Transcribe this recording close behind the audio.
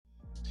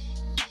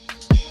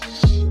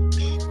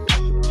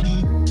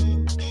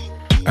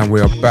And we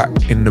are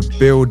back in the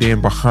building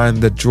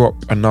behind the drop.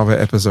 Another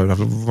episode. I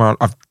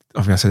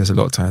think I said this a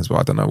lot of times, but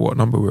I don't know what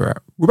number we're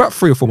at. We're about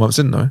 3 or 4 months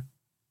in, though.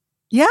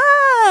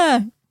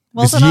 Yeah.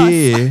 Well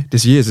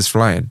this year is just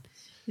flying.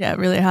 Yeah, it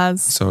really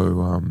has.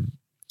 So,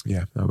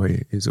 yeah, no,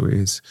 it is what it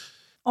is.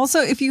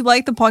 Also, if you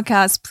like the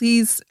podcast,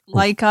 please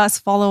like us,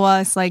 follow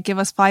us, like give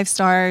us 5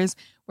 stars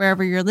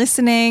wherever you're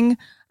listening,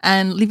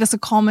 and leave us a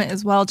comment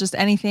as well. Just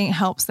anything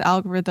helps the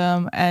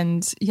algorithm.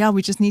 And yeah,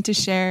 we just need to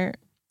share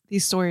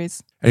these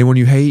stories. Anyone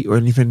you hate or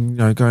anything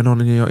going on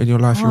in your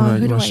life you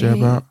want to share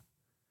about?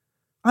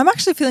 I'm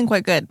actually feeling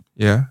quite good.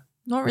 Yeah.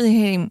 Not really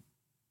hating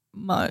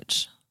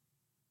much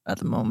at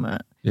the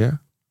moment. Yeah.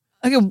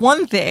 Okay,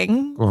 one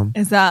thing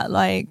is that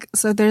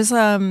so there's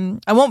I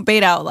won't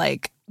bait out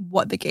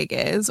what the gig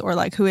is or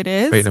who it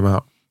is. Bait them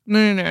out.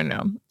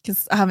 No,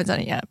 because I haven't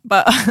done it yet.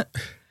 But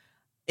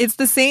it's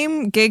the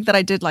same gig that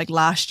I did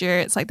last year.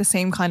 It's the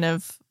same kind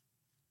of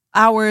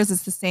hours.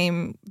 It's the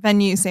same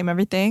venue, same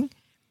everything.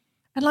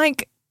 And I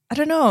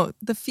don't know,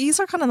 the fees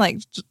are kind of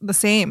the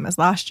same as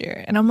last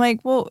year. And I'm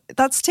well,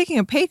 that's taking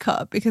a pay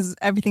cut because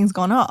everything's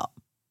gone up.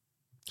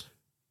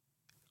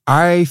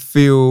 I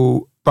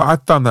found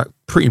that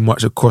pretty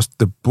much across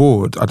the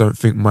board. I don't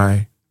think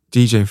my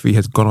DJing fee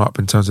has gone up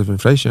in terms of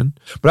inflation.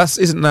 But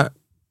isn't that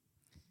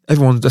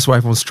that's why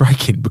everyone's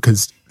striking,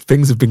 because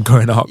things have been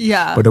going up.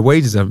 Yeah. But the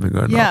wages haven't been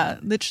going up. Yeah,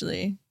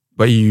 literally.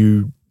 But if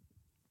you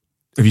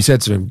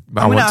said to him,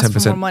 I want 10%. Ask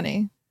for more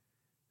money.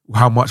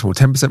 How much more?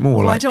 10% more?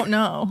 Well, I don't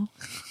know.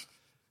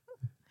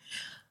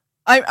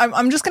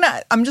 I'm just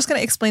gonna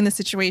explain the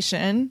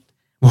situation.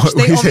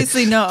 They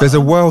obviously know. There's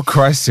a world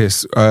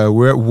crisis.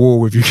 We're at war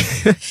with you.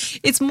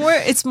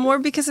 It's more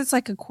because it's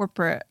a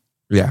corporate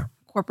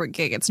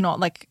gig. It's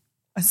not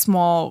a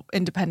small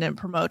independent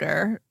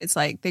promoter. It's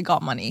they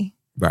got money.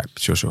 Right.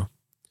 Sure.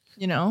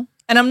 And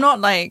I'm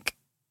not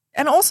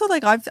and also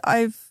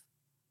I've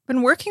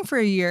been working for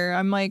a year.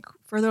 I'm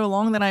further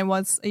along than I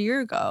was a year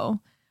ago,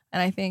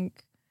 and I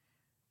think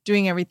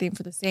doing everything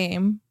for the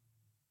same.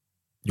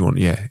 You want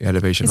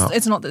elevation up.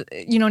 It's not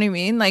you know what I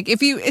mean.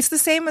 It's the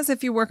same as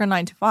if you work a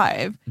 9 to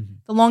 5. Mm-hmm.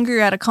 The longer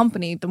you're at a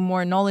company, the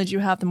more knowledge you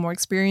have, the more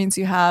experience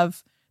you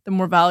have, the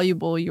more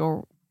valuable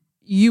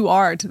you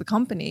are to the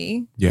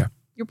company. Yeah,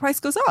 your price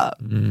goes up.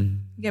 You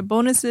get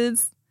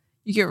bonuses,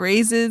 you get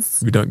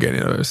raises. We don't get any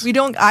of those. We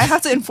don't. I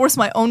have to enforce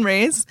my own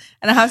raise,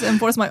 and I have to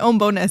enforce my own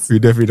bonus. We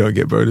definitely don't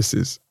get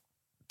bonuses.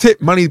 Tip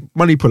money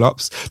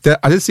pull-ups.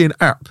 I did see an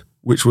app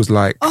which was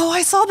oh,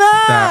 I saw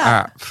that. That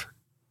app.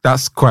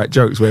 That's quite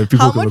jokes where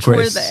people How can much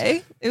request. were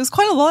they? It was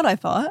quite a lot, I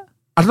thought.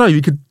 I don't know.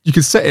 You could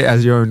set it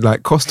as your own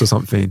cost or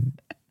something.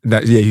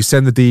 You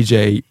send the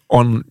DJ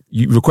on.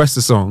 You request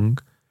a song.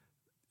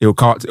 It'll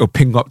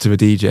ping up to the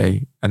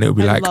DJ, and it'll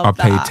be I'll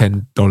pay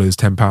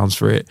 £10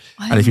 for it.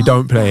 And if you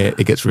don't play it,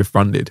 it gets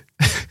refunded.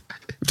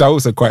 Which I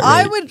also quite.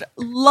 I would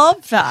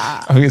love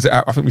that. I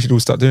think we should all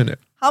start doing it.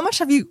 How much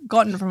have you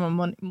gotten from a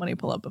money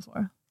pull up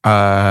before?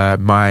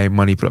 My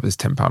money pull up is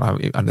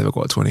 £10. I never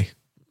got a 20.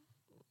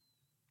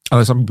 I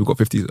know some people got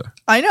 50s though.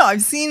 I know.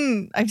 I've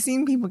seen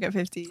people get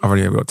 50. I've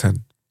only ever got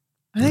 10.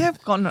 I think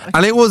I've gotten.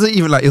 And it wasn't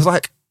even it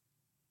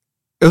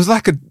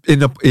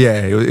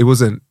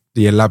wasn't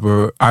the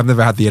elaborate. I've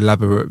never had the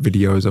elaborate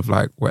videos of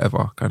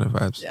whatever kind of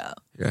vibes. Yeah.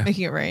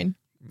 Making it rain.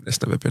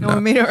 It's never been no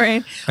one made it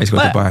rain. I just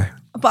got to buy.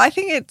 But I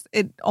think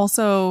it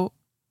also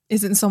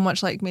isn't so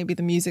much maybe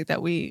the music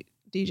that we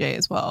DJ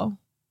as well.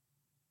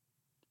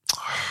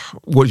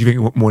 What do you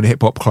think more in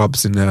hip hop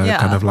clubs and kind of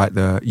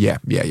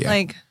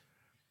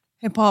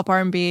hip hop,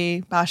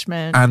 R&B,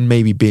 bashment, and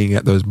maybe being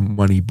at those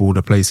money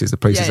border places, the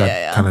places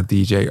that kind of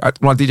DJ.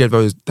 When I DJ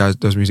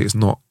those music,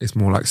 it's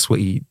more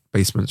sweaty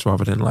basements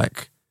rather than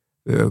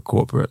the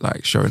corporate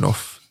showing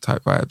off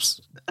type vibes,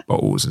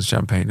 bottles and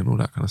champagne and all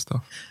that kind of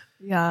stuff.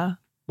 Yeah,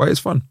 but it's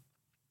fun.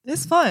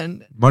 It's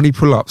fun. Money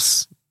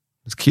pull-ups.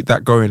 Let's keep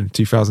that going in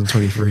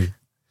 2023.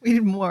 We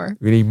need more.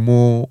 We need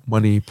more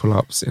money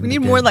pull-ups. We need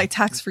more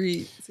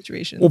tax-free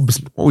situations.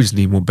 Or we just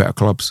need more better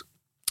clubs.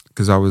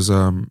 Because I was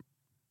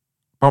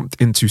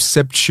bumped into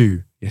Seb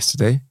Chu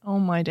yesterday. Oh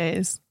my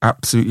days.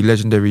 Absolutely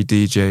legendary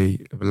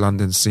DJ of the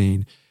London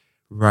scene.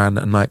 Ran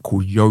a night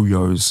called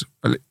Yo-Yo's.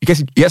 I guess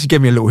he actually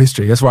gave me a little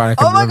history. That's why I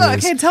can remember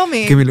this. Okay, tell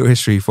me. Give me a little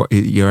history for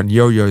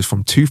Yo-Yo's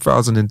from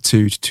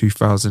 2002 to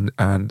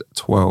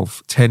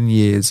 2012. 10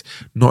 years,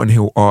 Notting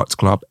Hill Arts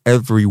Club.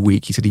 Every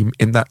week, he said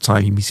in that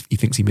time, he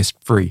thinks he missed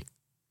 3.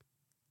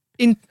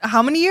 In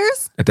how many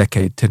years? A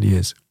decade, 10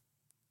 years.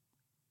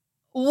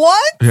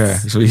 What? Yeah,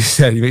 so he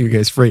said he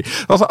gets 3.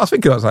 I was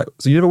thinking, so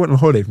you never went on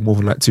holiday for more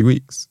than 2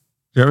 weeks?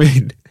 Do you know what I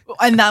mean?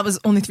 And that was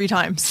only 3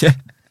 times. Yeah.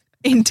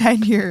 In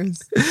 10 years.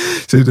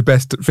 So the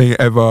best thing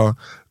ever.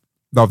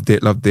 Loved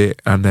it.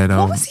 And then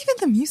what was even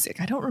the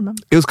music? I don't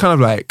remember. It was kind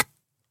of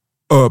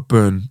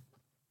urban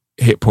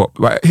hip hop,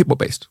 hip hop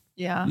based.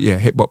 Yeah. Yeah,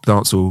 hip hop,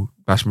 dancehall,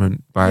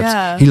 bashment vibes.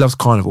 Yeah. He loves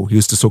carnival. He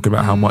was just talking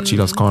about how much he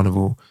loves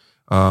carnival.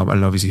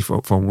 And obviously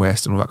from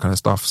West and all that kind of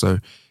stuff. So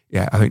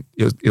yeah, I think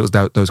it was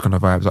those kind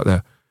of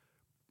vibes,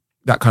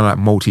 that kind of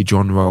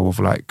multi-genre of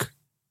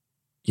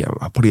yeah,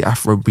 probably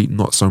Afrobeat,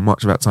 not so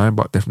much at that time,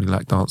 but definitely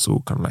like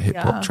dancehall, kind of like hip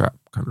hop, trap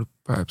kind of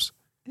vibes.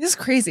 This is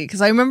crazy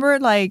because I remember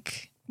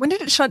like, when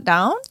did it shut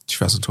down?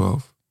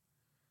 2012.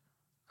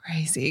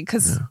 Crazy.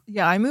 Because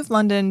I moved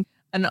London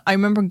and I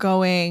remember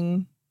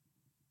going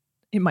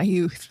in my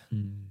youth.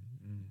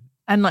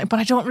 And like, but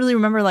I don't really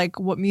remember like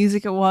what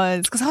music it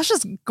was because I was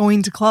just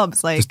going to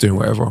clubs, like just doing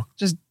whatever.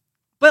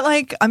 But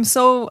like, I'm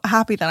so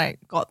happy that I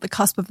got the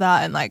cusp of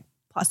that and like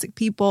Plastic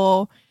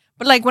People.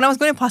 But like when I was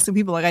going to Plastic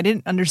People, like I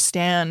didn't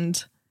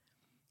understand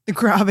the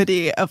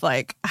gravity of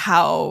like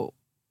how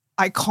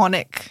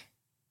iconic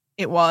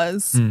it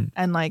was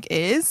and like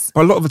is.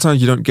 But a lot of the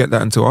times you don't get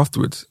that until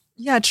afterwards.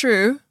 Yeah,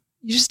 true.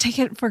 You just take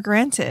it for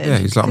granted. Yeah,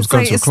 it's like I'm just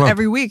going to a club.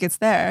 Every week it's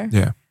there.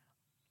 Yeah.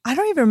 I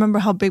don't even remember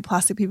how big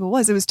Plastic People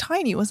was. It was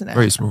tiny, wasn't it?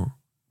 Very small.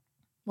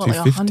 What,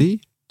 250?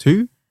 Like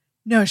 2?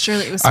 No,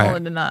 surely it was smaller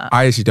than that.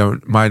 I actually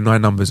don't. My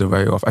numbers are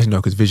very off. Actually, no,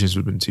 because Visions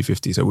would have been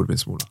 250, so it would have been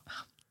smaller.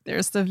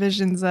 There's the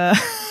Visions. But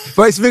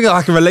it's something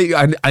I can relate.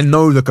 I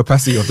know the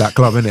capacity of that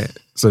club, innit?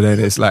 So then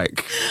it's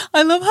like...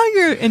 I love how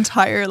your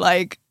entire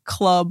like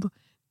club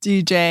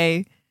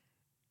DJ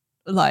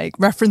like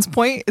reference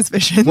point is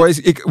Visions. Well,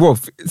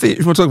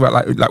 if we're talking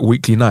about like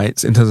weekly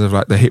nights in terms of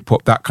like the hip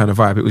hop, that kind of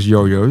vibe, it was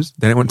Yo-Yo's.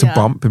 Then it went to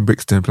Bump in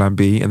Brixton, Plan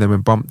B. And then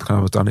when Bump kind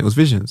of was done, it was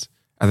Visions.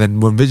 And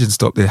then when Visions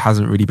stopped, there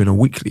hasn't really been a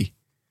weekly.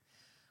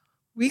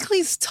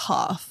 Weekly's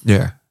tough.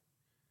 Yeah.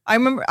 I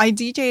remember I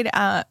DJ'd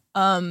at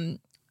an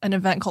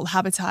event called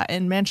Habitat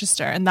in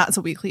Manchester, and that's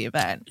a weekly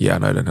event. Yeah, I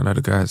know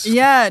the guys.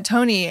 Yeah,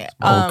 Tony.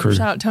 Shout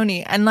out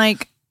Tony. And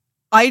like,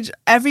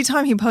 every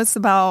time he posts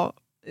about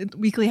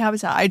weekly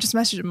Habitat, I just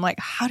message him like,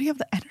 how do you have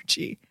the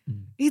energy?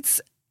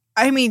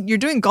 You're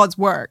doing God's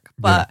work,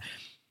 but... Yeah.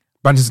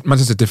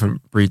 Manchester's a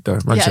different breed though.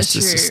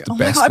 Manchester's just the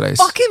best place.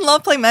 I fucking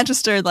love playing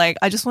Manchester. Like,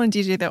 I just want to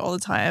DJ there all the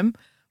time.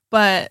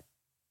 But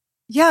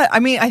yeah, I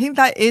mean, I think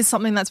that is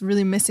something that's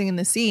really missing in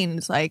the scene.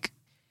 It's like,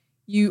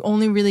 you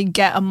only really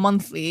get a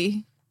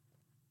monthly.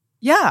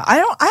 Yeah,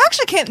 I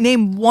actually can't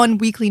name one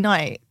weekly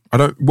night. I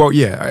don't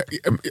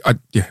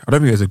think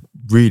there's a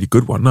really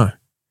good one, no.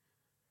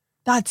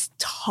 That's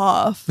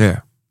tough.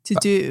 Yeah. To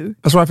do.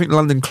 That's why I think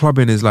London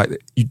clubbing is like,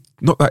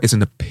 not that it's in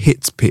the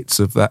pits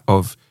of that,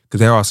 because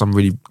there are some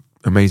really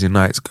amazing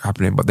nights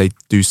happening, but they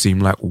do seem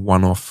like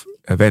one-off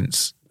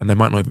events. And they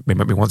might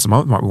be once a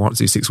month, might be once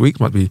every 6 weeks,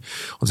 might be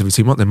once every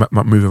 2 months. They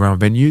might move around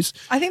venues.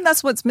 I think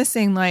that's what's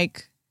missing.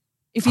 Like,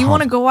 if you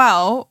want to go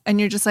out and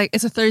you're just like,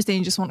 it's a Thursday and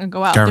you just want to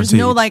go out, guaranteed. There's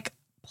no like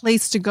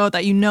place to go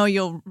that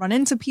you'll run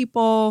into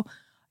people.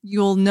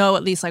 You'll know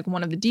at least like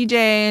one of the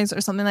DJs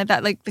or something like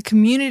that. Like the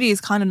community is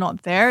kind of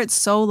not there. It's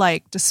so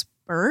like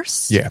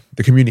dispersed. Yeah,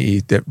 the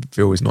community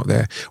feel is not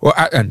there. Well,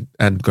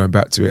 and going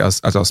back to it, as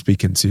I was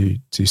speaking to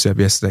Seb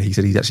yesterday, he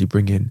said he's actually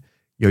bringing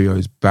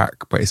Yo-Yo's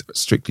back, but it's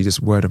strictly just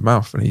word of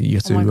mouth, and you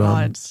have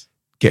to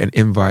get an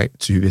invite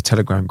to the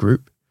Telegram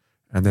group,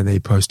 and then they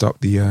post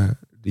up the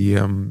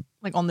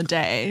like on the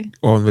day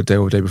or the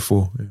day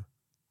before. Yeah.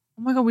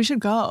 Oh my god, we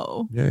should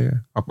go. Yeah.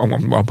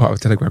 I'm part of a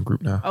Telegram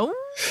group now. Oh,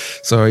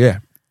 so yeah,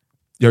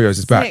 Yo-Yo's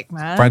is sick, back.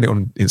 Man. Find it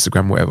on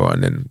Instagram, whatever,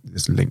 and then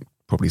there's a link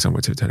probably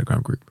somewhere to a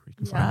Telegram group. You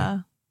can find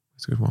it.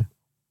 It's a good one.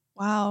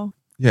 Wow.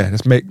 Yeah,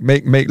 let's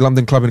make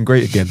London clubbing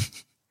great again.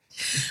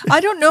 I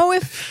don't know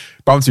if.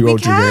 But I'm too old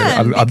to do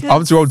it.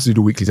 I'm too old to do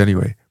the weeklies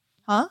anyway.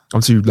 Huh?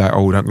 I'm too old. I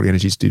haven't got the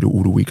energy to do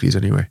all the weeklies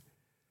anyway.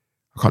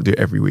 I can't do it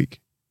every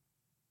week.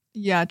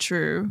 Yeah,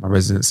 true. My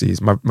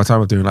residencies, my time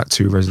of doing like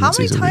 2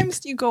 residencies. How many times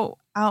do you go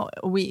out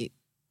a week?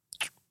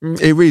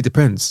 It really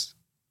depends.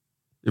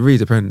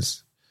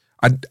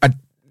 I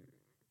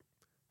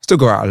still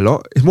go out a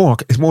lot. It's more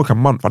like a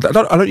month. I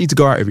don't need to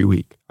go out every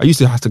week. I used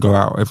to have to go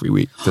out every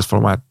week just for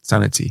my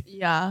sanity.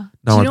 Yeah.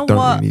 Now do you know I don't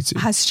what really need to.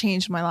 Has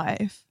changed my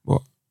life?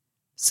 What?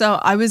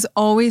 So I was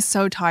always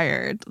so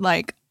tired.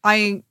 Like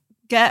I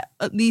get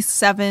at least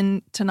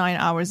 7 to 9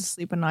 hours of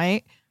sleep a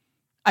night.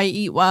 I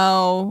eat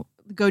well,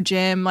 go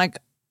gym, like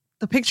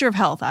the picture of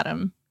health,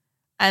 Adam.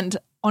 And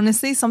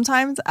honestly,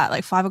 sometimes at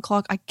like 5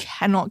 o'clock, I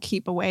cannot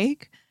keep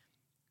awake.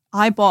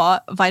 I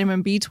bought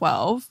vitamin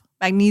B12,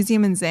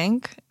 magnesium and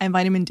zinc, and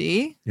vitamin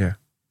D. Yeah.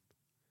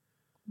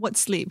 What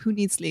sleep? Who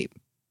needs sleep?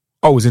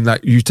 Oh, as in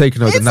that you've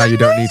taken over and now you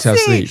don't need to have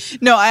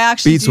sleep. No, I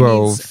actually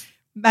B12. do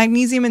need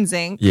magnesium and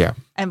zinc. Yeah.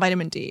 And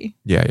vitamin D.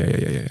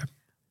 Yeah.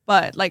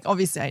 But like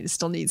obviously I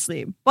still need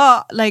sleep.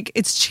 But like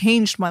it's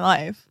changed my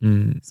life.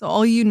 So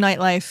all you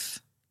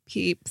nightlife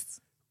peeps.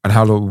 And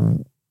how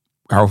long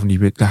have you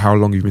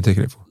been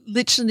taking it for?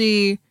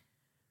 Literally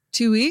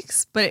 2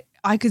 weeks, but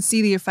I could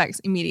see the effects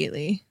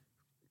immediately.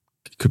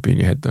 It could be in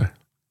your head though.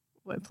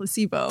 What,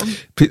 placebo?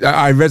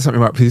 I read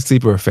something about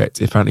placebo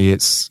effect. Apparently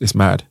it's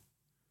mad.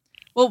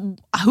 Well,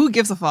 who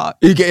gives a fuck?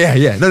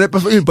 Yeah. No,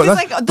 but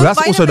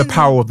that's also the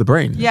power of the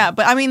brain. Yeah,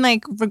 but I mean,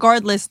 like,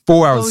 regardless.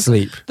 4 hours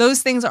sleep.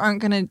 Those things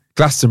aren't going to...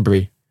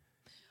 Glastonbury.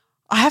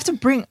 I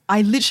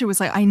literally was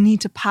like, I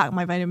need to pack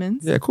my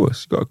vitamins. Yeah, of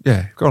course. Go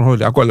on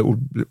holiday. I've got a little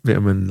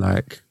vitamin,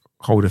 like,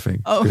 holder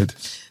thing. Oh, good.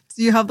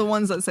 So you have the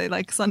ones that say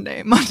like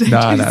Sunday, Monday,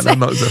 Nah, Tuesday.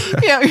 not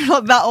Yeah, you're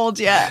not that old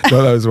yet.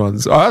 not those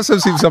ones. I also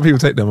seen some people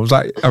take them. I was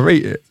like, I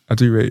rate it. I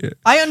do rate it.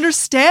 I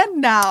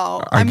understand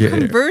now. I'm get it.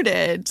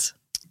 converted.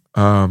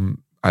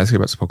 Let's get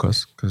back to the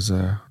podcast because,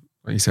 like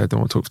you said, I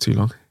don't want to talk for too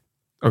long.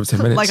 Over 10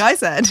 minutes. Like I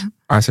said,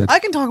 I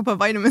can talk about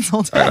vitamins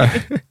all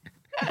day.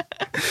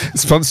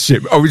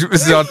 Sponsorship. Oh,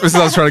 this is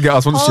us trying to get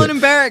our sponsorship. Holland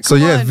and Barrett, So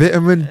yeah, on.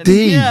 vitamin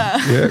D. Yeah.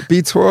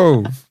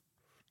 B12.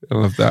 I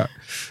love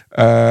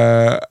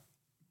that.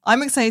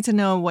 I'm excited to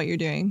know what you're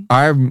doing.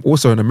 I'm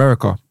also in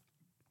America.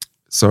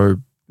 So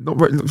not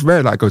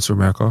rare that I go to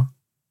America.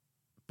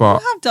 But I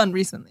have done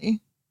recently.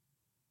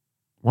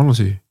 one or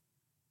two.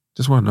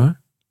 Just one, no?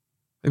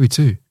 Maybe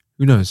two.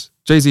 Who knows?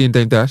 Jay-Z and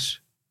Dame Dash.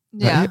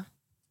 Yeah. That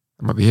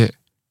might be it.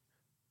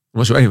 I'm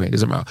not sure. Anyway, it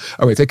doesn't matter.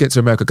 Oh, wait, take it to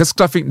America. Because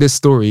I think this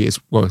story is,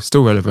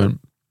 still relevant.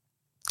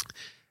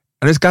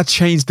 And this guy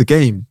changed the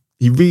game.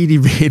 He really,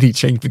 really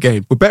changed the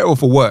game. For better or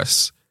for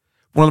worse.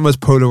 One of the most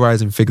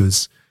polarizing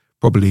figures,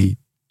 probably.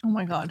 Oh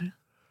my God.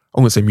 I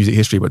won't say music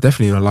history, but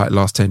definitely in the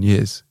last 10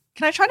 years.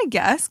 Can I try to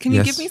guess? Can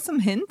you give me some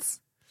hints?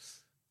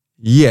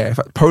 Yeah, in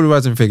fact,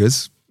 polarizing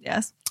figures.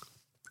 Yes.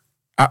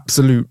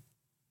 Absolute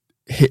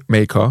hit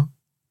maker.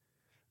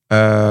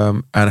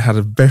 And had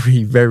a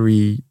very,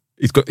 very...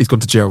 He's gone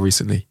to jail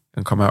recently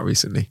and come out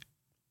recently.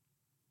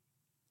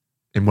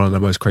 In one of the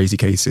most crazy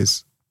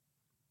cases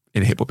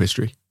in hip-hop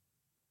history.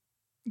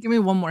 Give me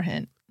one more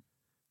hint.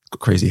 Got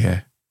crazy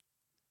hair.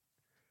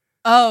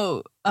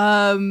 Oh,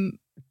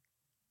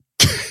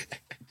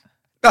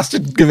 That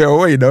should give it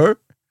away, no?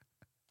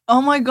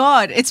 oh my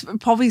God. It's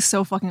probably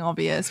so fucking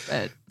obvious,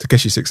 but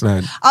Tekashi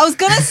 6ix9ine. I was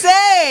going to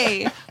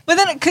say, but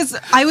then, because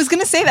I was going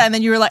to say that and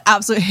then you were like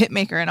absolute hit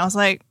maker and I was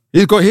like,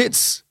 He's got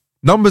hits.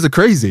 Numbers are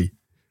crazy.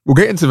 We'll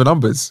get into the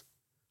numbers.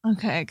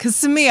 okay. Because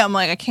to me, I'm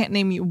like, I can't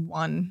name you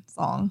one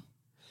song.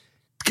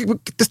 No?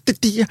 What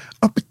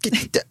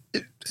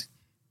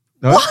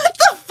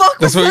the fuck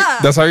was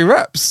that? That's how he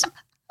raps.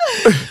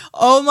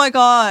 Oh my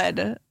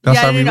God. That's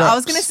how Yeah, he no. I raps.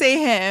 was going to say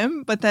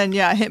him, but then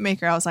yeah,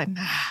 hitmaker. I was like,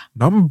 nah.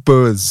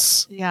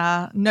 Numbers.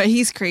 Yeah. No,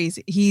 he's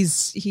crazy.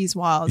 He's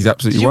wild. He's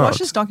absolutely Did you wild. watch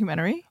this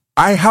documentary?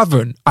 I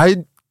haven't. How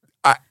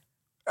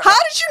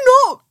did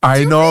you not I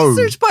do know.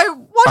 research by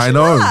watching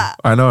that?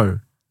 I know.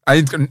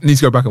 I need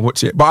to go back and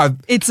watch it. But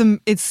It's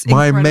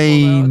my incredible,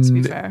 main, though, to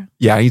be fair.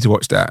 yeah, I need to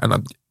watch that.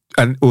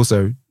 And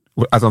also,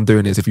 as I'm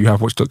doing this, if you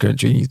have watched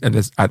documentary and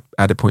there's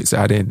added points to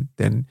add in,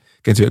 then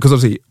get into it. Because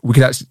obviously, we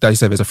could actually, like you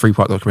said, there's a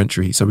 3-part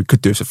documentary, so we could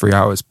do it for 3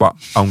 hours. But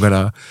I'm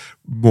gonna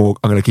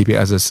keep it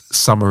as a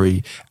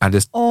summary and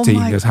just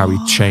seeing as how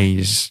he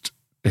changed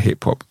the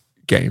hip hop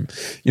game.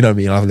 You know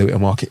me. I love a little bit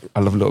of market. I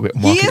love a little bit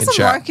of marketing. He is a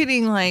chat.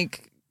 marketing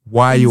like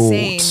Wild.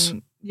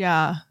 insane.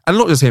 Yeah. And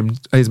not just him,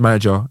 his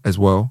manager as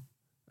well.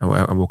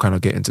 And we'll kind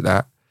of get into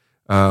that.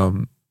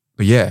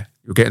 But yeah,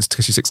 you'll get into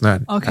Tekashi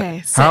 6ix9ine.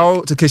 Okay.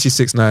 How Tekashi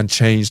 6ix9ine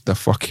changed the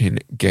fucking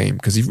game.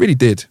 Because he really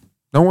did.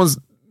 No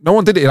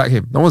one did it like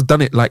him. No one's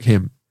done it like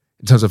him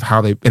in terms of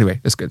how they...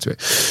 Anyway, let's get into it.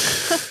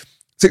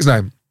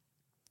 6ix9ine.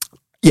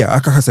 Yeah,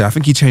 like I say, I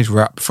think he changed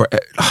rap for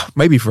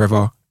maybe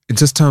forever. In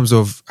just terms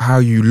of how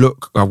you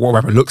look, what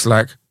rapper looks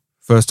like,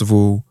 first of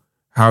all,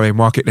 how they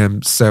market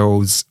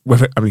themselves,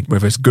 whether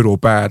it's good or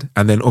bad,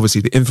 and then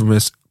obviously the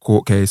infamous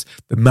court case,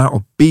 the amount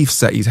of beefs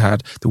that he's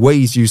had, the way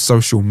he's used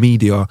social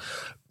media.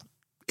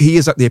 He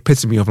is like the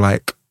epitome of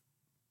like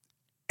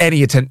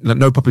any attention, like,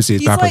 no publicity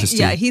is bad publicity.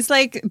 Yeah, he's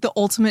like the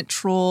ultimate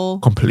troll.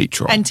 Complete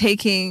troll. And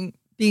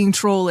being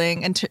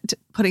trolling and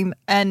putting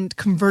and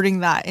converting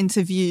that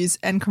into views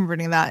and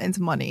converting that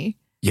into money.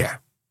 Yeah.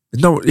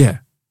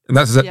 And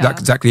that's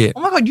exactly it.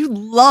 Oh my God, you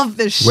love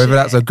this shit. Whether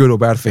that's a good or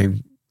bad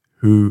thing,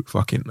 who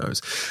fucking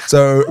knows?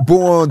 So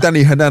born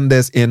Danny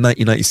Hernandez in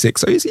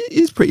 1996. So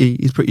he's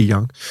pretty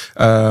young.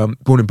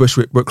 Born in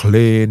Bushwick,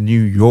 Brooklyn,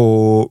 New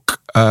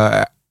York.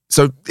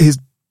 So his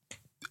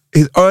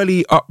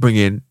early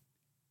upbringing,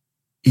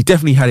 he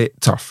definitely had it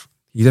tough.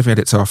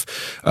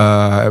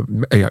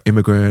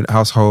 Immigrant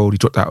household. He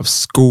dropped out of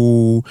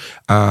school.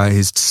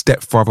 His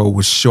stepfather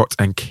was shot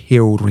and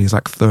killed when he was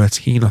like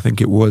 13, I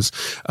think it was.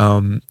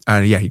 And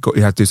yeah, he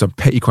had to do some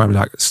petty crime,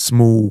 like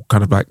small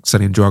kind of like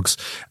selling drugs.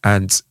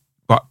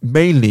 But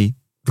mainly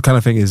the kind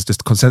of thing is just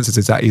the consensus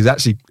is that he's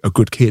actually a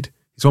good kid.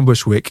 He's from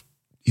Bushwick.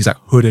 He's like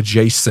hood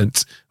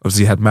adjacent.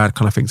 Obviously, he had mad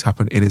kind of things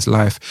happen in his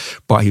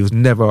life, but he was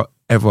never,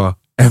 ever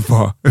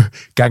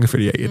gang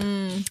affiliated.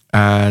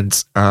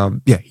 And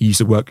he used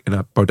to work in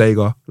a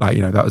bodega, like,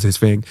 that was his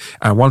thing.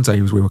 And one time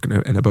he was working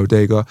in a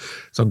bodega.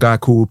 Some guy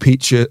called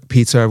Peter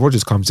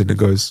Rogers comes in and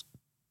goes,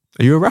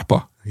 "Are you a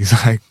rapper?" He's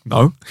like,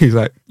 "No." He's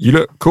like, "You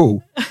look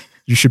cool.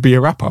 You should be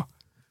a rapper."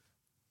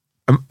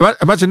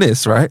 Imagine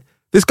this, right?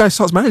 This guy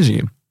starts managing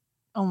him.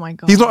 Oh my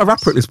God. He's not a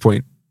rapper at this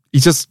point. He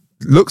just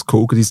looks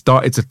cool because he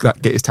started to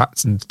like, get his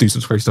tats and do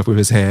some crazy stuff with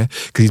his hair.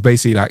 Because he's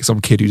basically like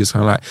some kid who just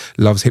kind of like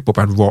loves hip hop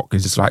and rock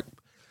and just like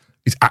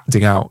he's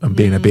acting out and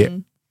being a bit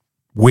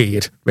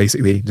weird,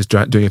 basically, just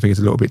doing things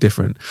a little bit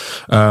different.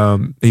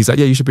 He's like,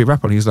 "Yeah, you should be a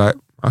rapper." And he's like,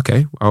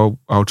 "Okay, I'll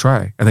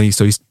try." And then he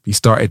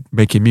started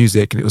making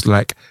music, and it was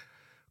like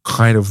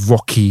kind of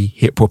rocky,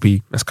 hip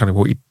hoppy. That's kind of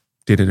what he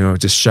did,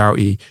 just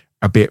shouty,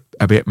 a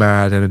bit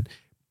mad. And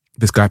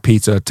this guy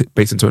Peter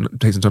takes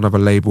into another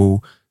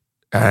label,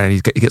 and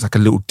he gets like a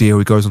little deal.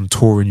 He goes on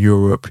tour in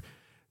Europe,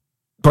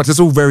 but it's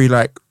all very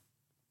like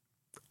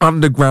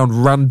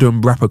underground,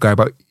 random rapper guy.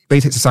 But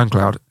he takes a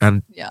SoundCloud,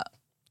 and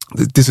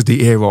this is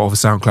the era of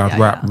SoundCloud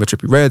rap with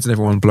Trippie Reds and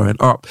everyone blowing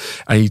up,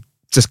 and he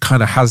just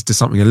kind of has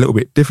something a little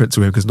bit different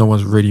to him because no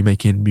one's really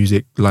making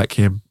music like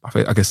him.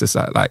 I guess it's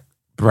that like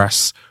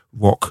brass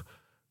rock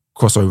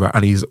crossover,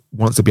 and he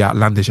wants to be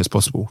outlandish as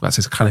possible. That's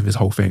his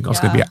whole thing. I was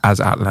going to be as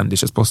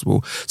outlandish as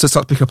possible. So it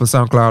starts picking up on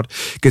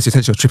SoundCloud, gets the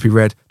attention of Trippie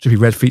Redd. Trippie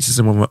Redd features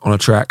him on a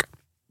track.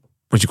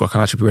 Once you've got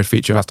kind of Trippie Redd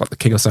feature, that's like the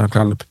king of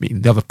SoundCloud,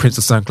 meeting the other prince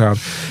of SoundCloud.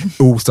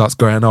 It all starts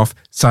going off,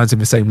 signs him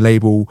the same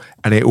label,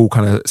 and it all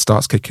kind of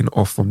starts kicking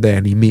off from there.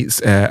 And he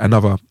meets a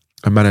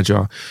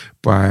manager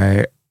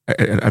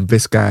and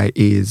this guy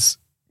is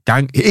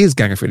gang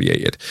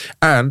affiliated.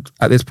 And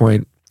at this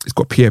point, he's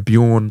got Pierre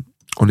Bjorn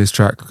on his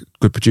track,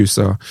 good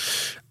producer,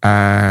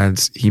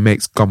 and he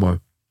makes Gummo.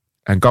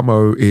 And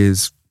Gummo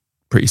is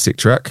pretty sick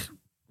track,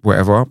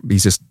 whatever.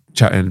 He's just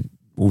chatting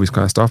all this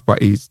kind of stuff,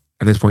 but at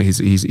this point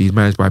he's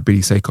managed by Billy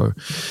Seiko.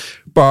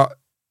 But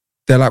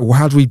they're like, well,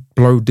 how do we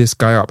blow this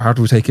guy up? How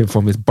do we take him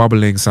from this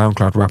bubbling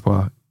SoundCloud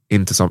rapper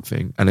into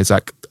something? And it's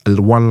like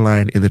one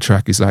line in the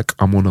track is like,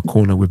 I'm on a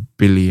corner with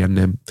Billy, and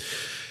then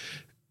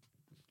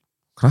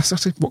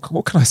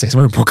what can I say? It's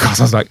my own podcast.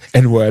 I was like,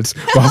 N-words.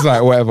 But I was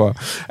like, whatever.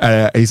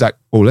 He's like,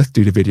 oh, let's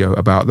do the video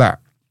about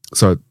that.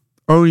 So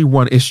only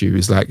one issue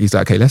is like, he's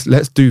like, okay,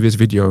 let's do this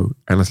video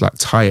and let's like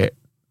tie it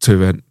to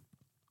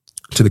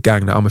the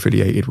gang that I'm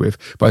affiliated with.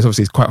 But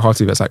it's quite hard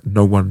to do. It's like,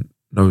 no one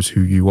knows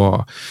who you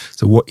are.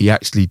 So what he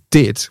actually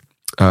did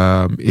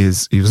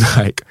is he was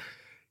like,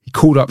 he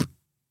called up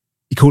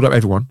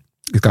everyone,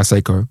 this guy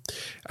Seiko,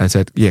 and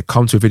said, yeah,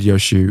 come to a video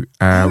shoot.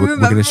 We're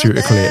going to shoot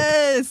a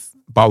clip.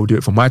 But we'll do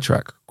it for my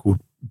track called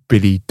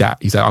Billy Dat.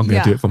 He's like, I'm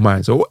going to do it for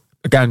mine. So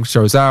a gang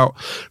shows out.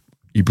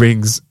 He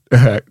brings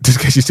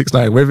Tekashi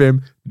 6ix9ine with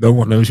him. No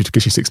one knows who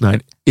Tekashi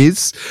 6ix9ine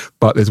is,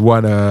 but there's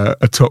one a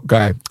top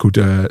guy called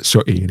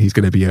Shotty, and he's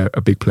going to be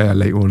a big player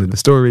later on in the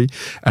story.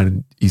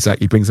 And he's like,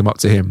 he brings him up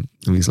to him,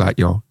 and he's like,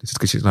 yo, this is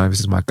Tekashi 6ix9ine, this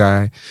is my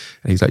guy.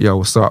 And he's like, yo,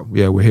 what's up?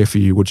 Yeah, we're here for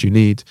you. What do you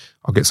need?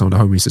 I'll get some of the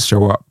homies to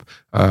show up.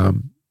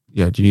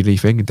 Yeah, do you need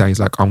anything? And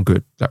Danny's like, I'm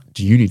good. Like,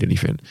 do you need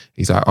anything?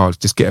 He's like, oh,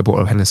 just get a bottle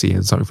of Hennessy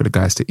and something for the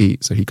guys to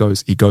eat. So he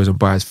goes and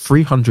buys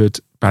 300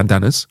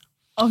 bandanas.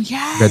 Oh,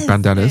 yeah. Red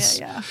bandanas.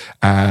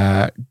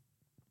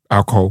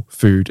 Alcohol,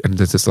 food, and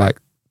there's just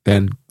like,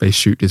 then they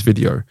shoot this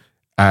video.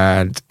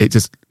 And it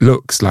just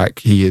looks like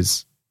he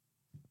is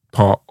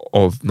part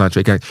of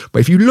Nitrate Gang.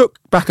 But if you look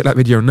back at that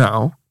video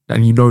now,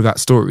 and you know that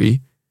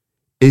story,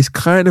 it's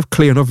kind of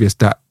clear and obvious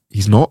that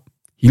he's not.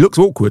 He looks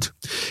awkward.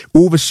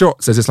 All the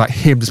shots, there's just like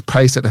him just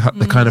placed at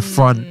the kind of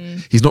front.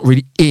 He's not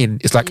really in.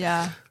 It's like,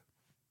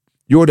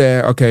 you're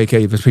there, okay,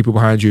 there's people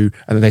behind you,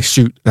 and then they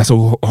shoot. That's a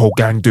whole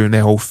gang doing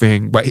their whole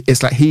thing. But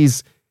it's like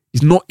he's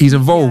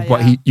involved,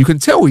 but you can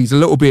tell he's a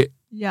little bit,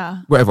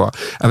 whatever.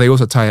 And they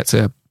also tie it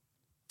to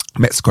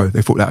Mexico.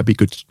 They thought that would be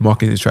good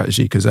marketing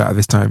strategy because at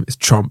this time it's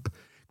Trump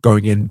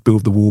going in,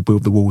 build the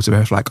wall. So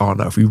they're like, oh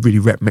no, if we really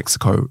rep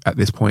Mexico at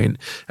this point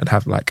and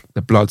have like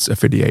the Bloods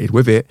affiliated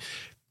with it,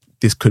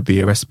 this could be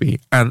a recipe.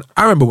 And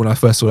I remember when I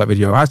first saw that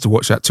video, I had to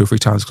watch that 2 or 3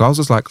 times because I was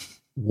just like,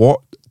 what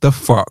the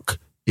fuck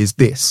is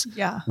this?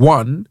 Yeah.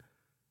 One,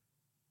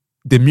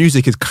 the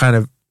music is kind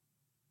of,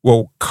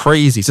 well,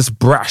 crazy. It's just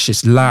brash,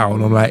 it's loud.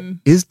 I'm like,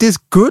 is this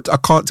good? I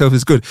can't tell if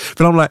it's good.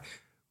 But I'm like,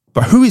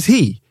 but who is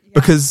he? Yeah.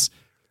 Because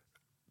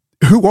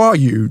who are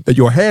you that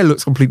your hair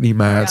looks completely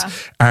mad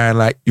and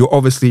like you're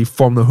obviously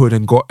from the hood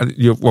and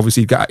you're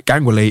obviously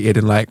gang related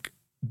and like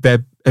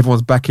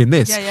everyone's back in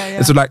this.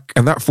 And so like,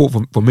 and that thought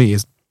for me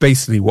is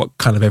basically what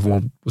kind of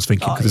everyone was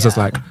thinking because it's just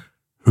like,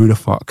 who the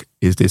fuck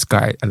is this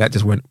guy? And that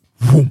just went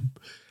boom,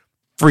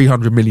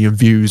 300 million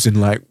views in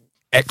like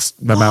X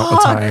amount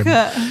of time.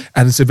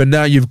 And so then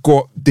now you've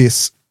got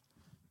this,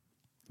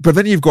 but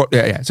then you've got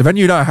so then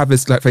you now have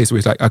this like face where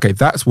it's like, okay,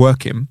 that's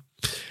working.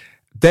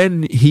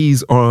 Then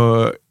he's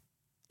a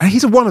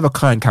one of a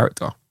kind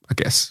character, I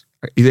guess.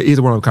 He's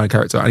a one of a kind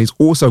character, and he's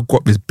also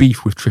got this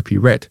beef with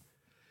Trippie Redd.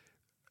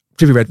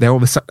 They're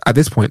at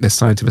this point they're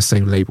signed to the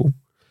same label.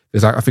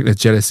 There's like, I think there's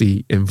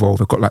jealousy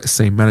involved. They've got like the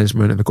same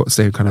management and they've got the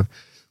same kind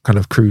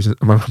of crews.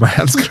 My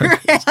hands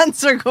Your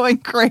hands are going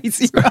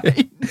crazy right now.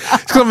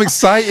 It's because I'm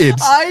excited.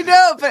 I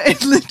know, but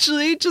it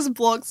literally just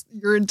blocks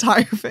your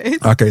entire face.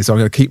 Okay, so I'm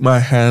going to keep my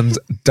hands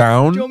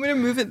down. Do you want me to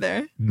move it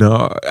there?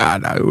 No,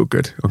 we're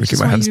good. I'm going to keep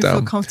my hands down.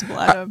 Feel comfortable,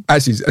 Adam.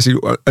 Actually,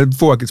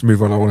 before I get to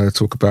move on, I want to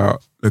talk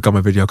about the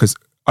Gummo video because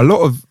a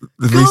lot of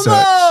the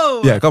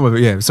research. Yeah, Gummo.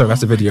 Yeah, sorry,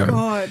 that's the video.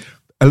 God.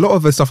 A lot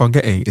of the stuff I'm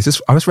getting is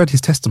just, I just read his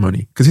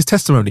testimony because his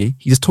testimony,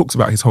 he just talks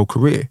about his whole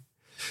career.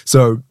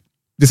 So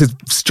this is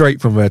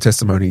straight from their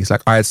testimony. It's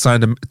like, I had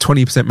signed a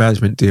 20%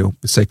 management deal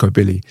with Seiko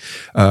Billy.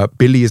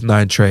 Billy is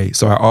 9 Trey,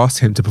 so I asked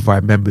him to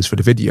provide members for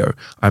the video.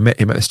 I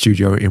met him at the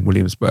studio in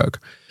Williamsburg.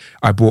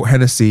 I bought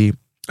Hennessy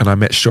and I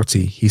met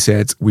Shotty. He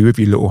said, "We with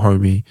you, little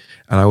homie."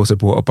 And I also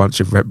bought a bunch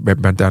of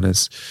red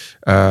bandanas.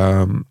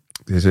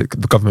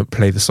 The government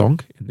played the song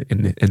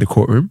in the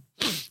courtroom,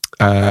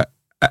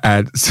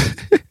 and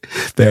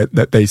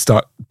they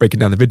start breaking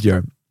down the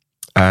video,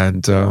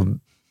 and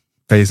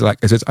he's like,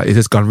 "Is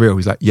this gun real?"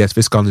 He's like, "Yes,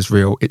 this gun is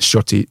real. It's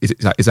Shotty."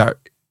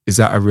 Is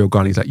that a real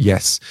gun? He's like,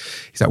 "Yes."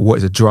 He's like, "What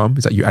is a drum?"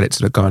 He's like, "You add it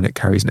to the gun, it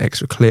carries an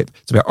extra clip."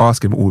 So they're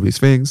asking him all these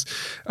things.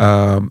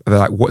 And they're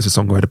like, "What is the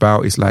song word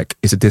about?" He's like,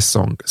 "It's a diss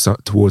song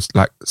towards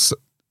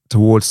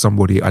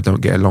somebody I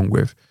don't get along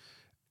with."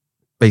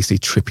 Basically,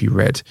 Trippie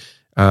Redd.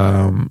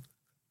 And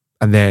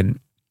then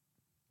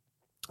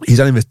he's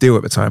done this deal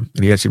at the time,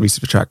 and he actually released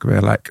the track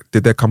where like,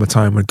 "Did there come a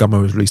time when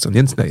Gummo was released on the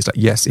internet?" He's like,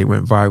 "Yes, it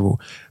went viral,"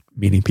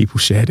 meaning people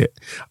shared it.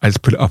 I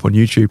just put it up on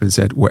YouTube and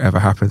said, "Whatever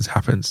happens,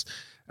 happens."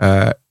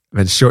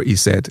 Then Shotty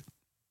said,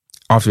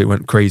 after it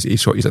went crazy,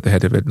 Shotty's at the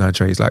head of it, Nine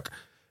Trey, he's like,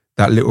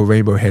 "That little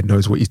rainbow head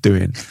knows what he's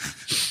doing."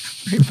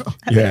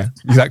 Yeah.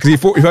 He's like, because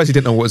he actually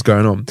didn't know what was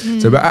going on.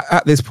 So but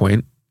at this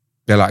point,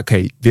 they're like,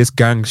 okay, this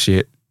gang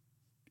shit,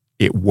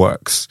 it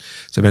works.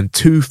 So then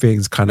two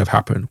things kind of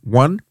happen.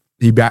 One,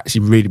 he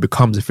actually really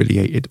becomes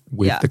affiliated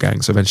with the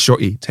gang. So then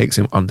Shotty takes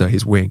him under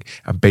his wing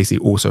and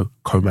basically also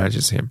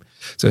co-manages him.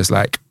 So it's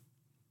like,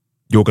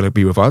 you're going to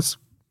be with us.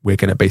 We're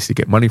going to basically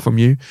get money from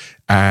you,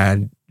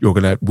 and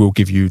we'll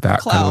give you that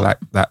clout. Kind of like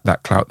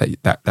that clout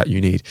that you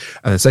need.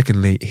 And then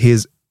secondly,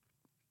 his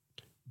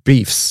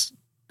beefs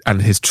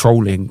and his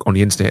trolling on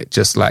the internet,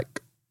 just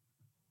like,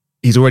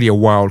 he's already a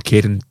wild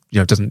kid and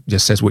doesn't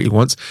just says what he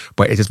wants,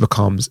 but it just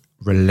becomes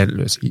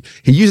relentless.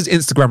 He uses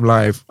Instagram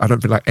Live. I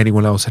don't feel like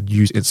anyone else had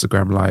used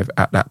Instagram Live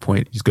at that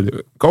point. He's going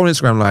to go on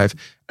Instagram Live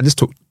and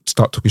just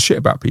start talking shit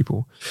about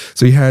people.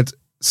 So he had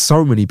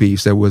so many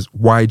beefs. There was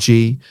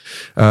YG.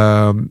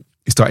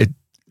 He started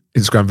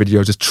Instagram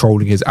videos just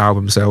trolling his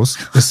album sales.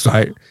 Just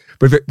like,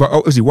 but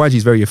obviously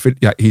YG's very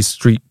he's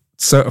street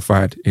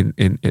certified in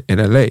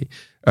LA.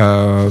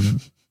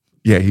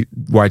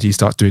 YG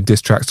starts doing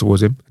diss tracks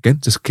towards him. Again,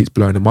 just keeps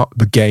blowing him up.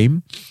 The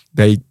Game,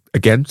 they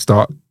again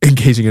start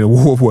engaging in a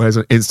war of words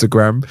on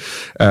Instagram.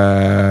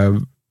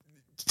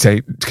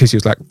 Tekashi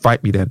was like,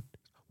 "Fight me then."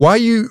 Why are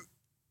you?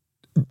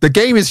 The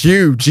Game is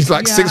huge. He's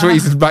like 6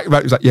 weeks back.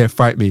 He's like, "Yeah,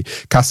 fight me."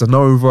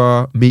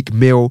 Casanova, Meek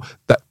Mill,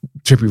 that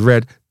Trippie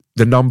Redd.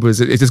 The numbers,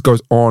 it just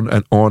goes on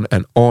and on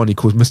and on. He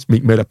calls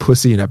Meek Mill a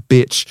pussy and a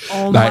bitch.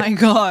 Oh my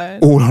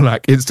God. All on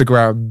like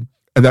Instagram.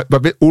 And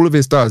but all of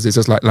this does is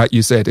just like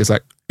you said, it's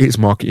like, it's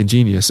marketing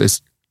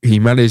genius. He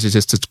manages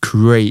just to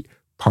create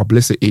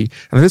publicity.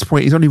 And at this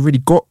point, he's only really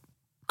got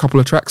a couple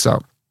of tracks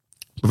out.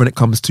 But when it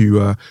comes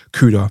to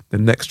Kuda, the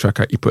next track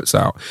he puts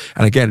out,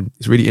 and again,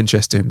 it's really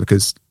interesting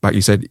because, like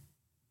you said,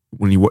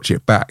 when you watch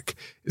it back,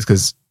 it's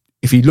because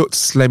if he looked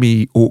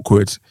slemmy,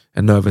 awkward,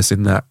 and nervous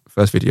in that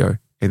first video,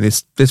 in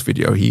this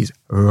video, he's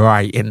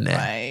right in there.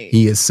 Right.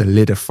 He is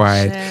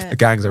solidified. Shit. The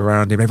gang's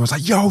around him. Everyone's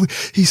like, "Yo,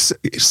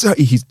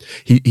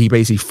 he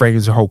basically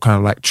frames the whole kind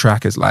of like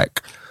track as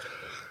like,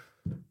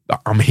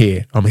 I'm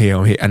here.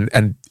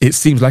 And it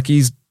seems like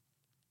he's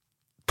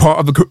part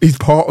of the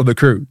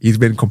crew. He's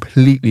been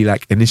completely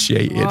like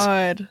initiated.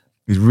 God.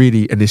 He's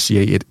really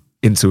initiated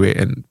into it,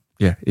 and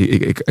yeah,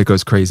 it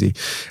goes crazy.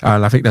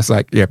 And I think that's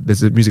like,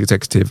 there's a music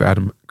executive,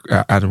 Adam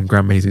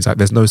Graham Mason. He's like,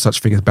 "There's no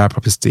such thing as bad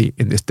publicity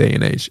in this day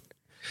and age."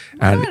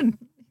 And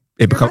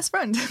it becomes best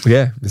friend.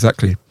 Yeah,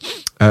 exactly.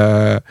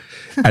 And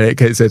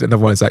it said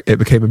another one is like, "It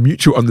became a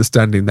mutual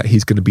understanding that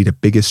he's going to be the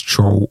biggest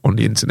troll on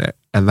the internet,"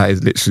 and that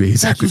is literally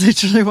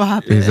what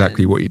happened.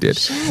 Exactly what he did.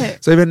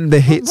 Shit. So then the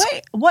hits.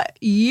 Wait, what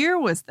year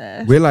was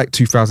this? We're like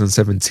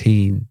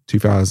 2017,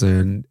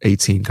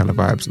 2018 kind of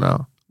vibes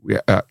now.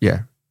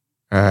 Yeah.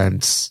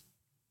 And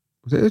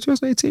was it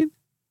 2018?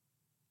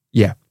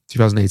 Yeah,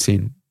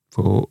 2018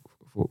 for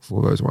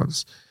those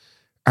ones.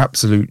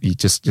 Absolutely,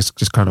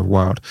 just kind of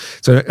wild.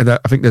 So, and I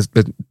think there's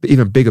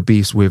even bigger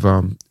beefs with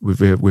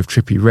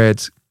Trippie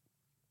Redd,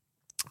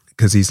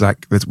 because he's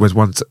like, there's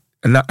one,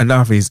 and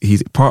now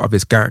he's part of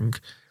this gang,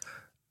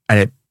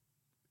 and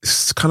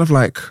it's kind of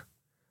like,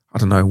 I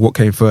don't know, what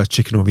came first,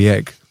 chicken or the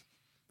egg?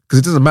 Because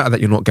it doesn't matter that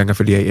you're not gang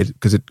affiliated,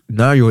 because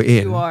now you're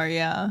in. You are,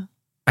 yeah.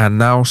 And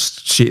now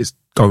shit is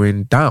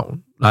going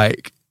down.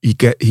 Like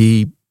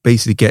he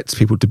basically gets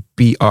people to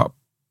beat up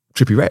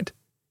Trippie Redd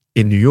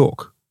in New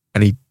York,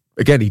 and he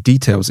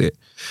details it.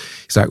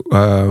 He's like,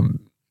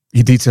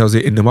 he details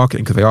it in the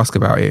marketing because they ask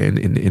about it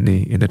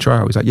in the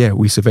trial. He's like, "Yeah,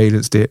 we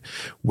surveillanced it,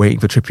 waiting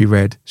for Trippie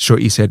Redd.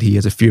 Shorty said he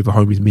has a few of the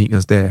homies meeting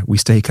us there. We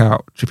stake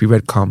out. Trippie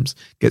Redd comes,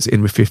 gets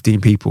in with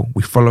 15 people.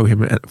 We follow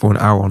him for an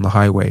hour on the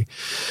highway.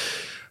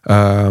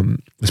 The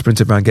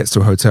Sprinter van gets to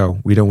a hotel.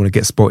 We don't want to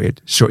get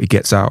spotted. Shorty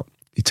gets out.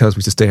 He tells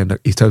me to stay in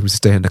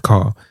the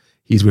car.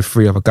 He's with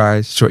 3 other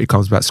guys. Shorty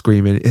comes back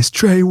screaming, 'It's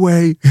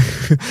Treyway.'"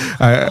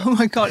 Oh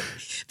my God.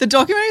 The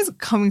documentary is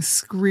coming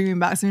screaming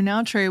back. So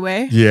now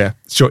Treyway. Yeah.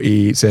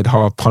 Shorty said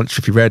how I punched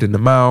Trippie Redd in the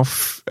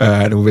mouth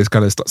and all this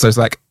kind of stuff. So it's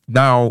like,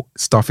 now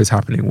stuff is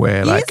happening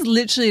where He's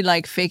literally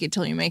like, fake it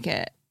till you make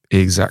it.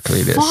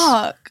 Exactly this.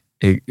 Fuck.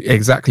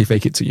 Exactly,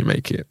 fake it till you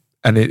make it.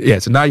 And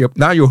so now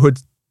your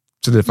hood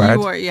solidified.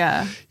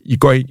 You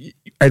go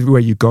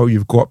everywhere you go,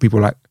 you've got people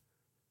like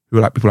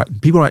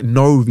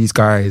know these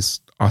guys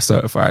are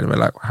certified, and we're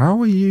like,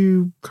 how are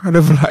you kind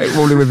of like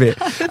rolling with it?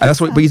 And that's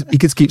what he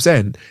just keeps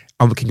saying.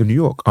 I'm the king of New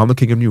York. I'm the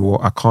king of New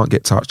York. I can't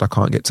get touched.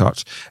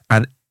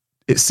 And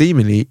it's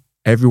seemingly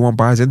everyone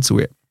buys into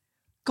it.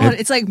 God,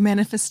 it's like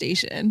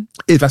manifestation.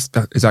 That's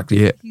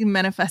exactly it. He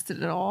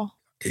manifested it all.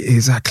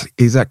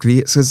 Exactly.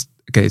 It says,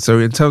 okay, so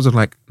in terms of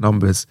like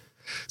numbers,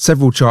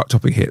 several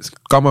chart-topping hits: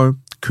 Gummo,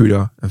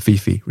 Cuda, and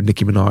Fifi with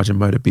Nicki Minaj and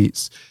Murder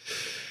Beats.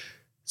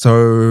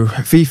 So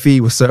Fifi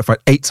was certified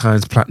 8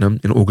 times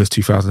platinum in August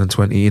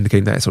 2020,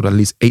 indicating that it sold at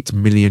least 8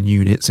 million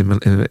units in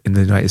the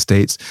United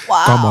States.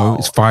 Wow. Gummo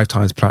is 5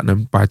 times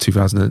platinum by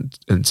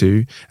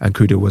 2002, and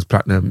Cuda was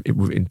platinum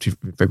in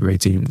February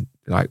 18.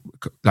 Like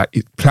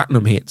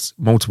platinum hits,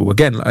 multiple.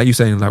 Again, like you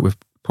saying, like with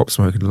Pop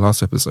Smoke in the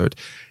last episode,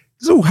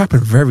 this all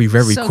happened very,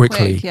 very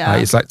quickly. Quick, yeah.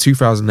 Like, it's like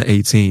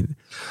 2018.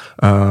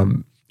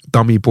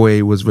 Dummy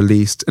Boy was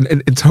released, and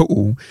in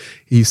total,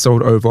 he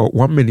sold over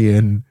 1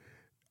 million.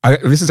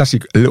 This is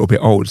actually a little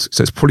bit old,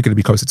 so it's probably going to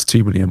be closer to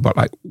 2 million, but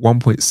like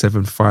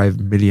 1.75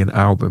 million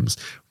albums,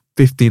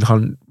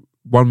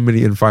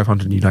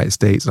 1,500,000 in the United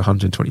States,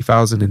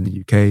 120,000 in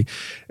the UK.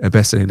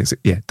 Best-selling,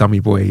 Dummy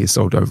Boy is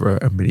sold over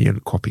 1 million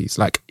copies.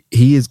 Like,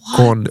 he has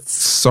gone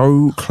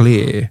so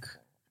clear,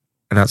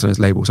 and that's on his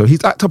label. So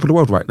he's at top of the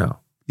world right now.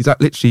 He's at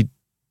literally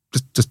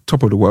just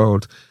top of the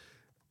world.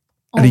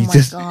 And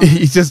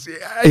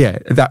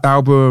that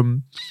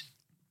album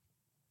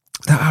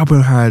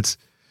had...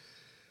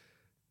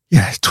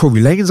 Yeah,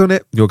 Tory Lanez on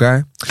it, your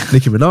guy.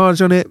 Nicki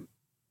Minaj on it.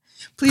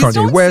 Please Kanye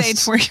don't West. say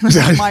Tory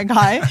Lanez, my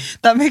guy.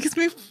 That makes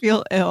me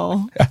feel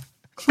ill.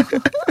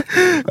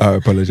 I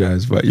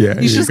apologize, but yeah.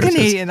 He's just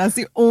Canadian. That's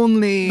the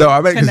only. No,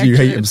 I meant because you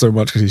hate him so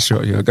much because he's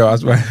short. Your girl.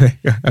 That's why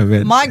I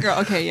meant. My girl.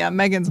 Okay, yeah,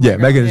 Megan's my girl.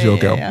 Megan's your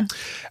girl. Yeah.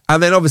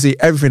 And then obviously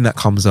everything that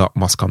comes up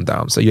must come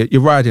down. So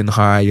you're riding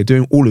high. You're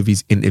doing all of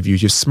these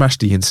interviews. You've smashed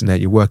the internet.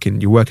 You're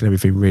working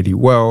everything really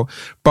well,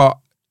 but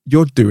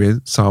you're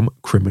doing some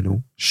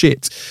criminal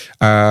shit.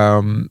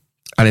 And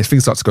if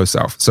things start to go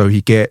south. So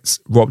he gets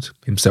robbed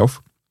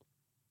himself.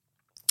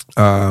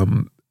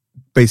 Basically,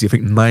 I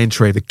think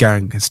 6ix9ine, the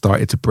gang, has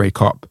started to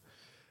break up.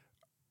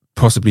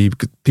 Possibly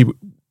because they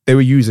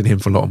were using him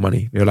for a lot of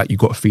money. They were like, you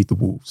got to feed the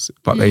wolves.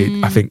 But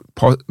I think,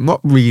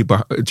 not really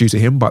due to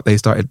him, but they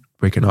started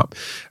breaking up.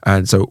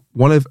 And so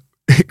one of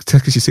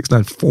Tekashi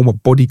 6ix9ine's former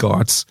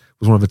bodyguards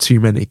was one of the 2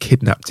 men that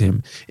kidnapped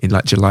him in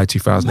like July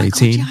 2018. Oh my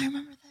God, yeah, I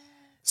remember that.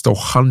 Stole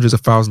hundreds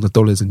of thousands of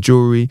dollars in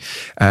jewelry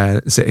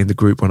and setting the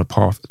group on a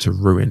path to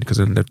ruin, because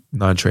then the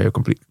 6ix9ine are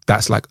complete.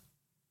 That's like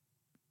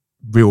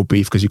real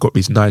beef, because you've got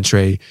these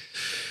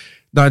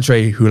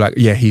 6ix9ine who like,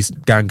 yeah, he's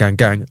gang.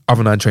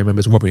 Other 6ix9ine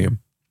members robbing him.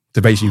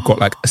 So basically you've got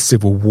like a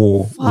civil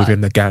war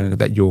within the gang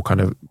that you're kind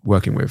of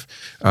working with.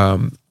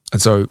 And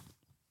so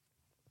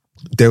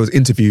there was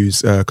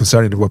interviews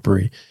concerning the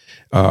robbery,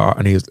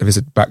 and he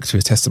was back to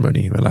his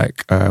testimony. We're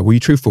like, were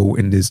you truthful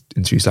in these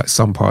interviews? Like,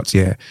 some parts,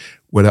 yeah.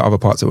 Were there other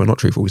parts that were not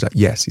truthful? He's like,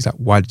 yes. He's like,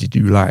 why did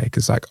you lie?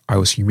 Because like, I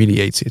was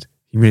humiliated.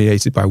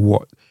 Humiliated by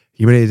what?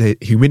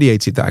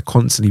 Humiliated that I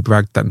constantly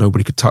bragged that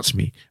nobody could touch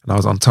me, and I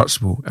was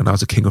untouchable, and I was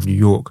the king of New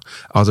York.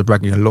 I was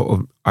bragging a lot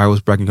on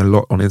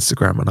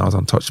Instagram, and I was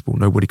untouchable.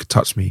 Nobody could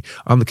touch me.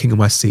 I'm the king of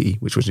my city,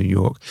 which was New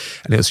York,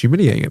 and it was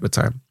humiliating at the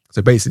time.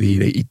 So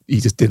basically, he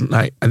just didn't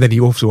like. And then he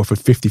also offered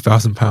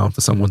 £50,000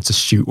 for someone to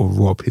shoot or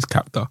rob his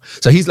captor.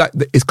 So he's like,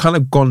 it's kind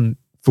of gone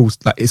full.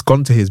 Like, it's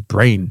gone to his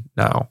brain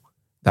now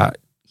that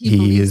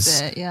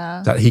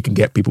that he can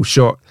get people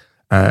shot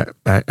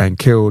and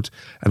killed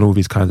and all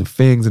these kinds of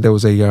things. And there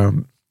was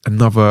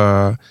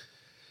another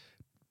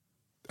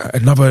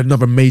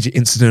major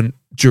incident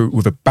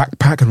with a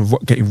backpack and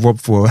getting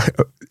robbed for.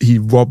 He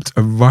robbed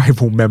a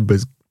rival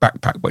member's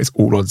backpack, but it's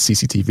all on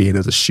CCTV, and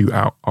there's a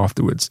shootout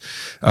afterwards.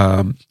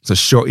 So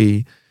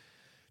Shotty,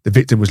 the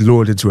victim, was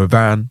lured into a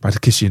van by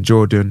Tekashi and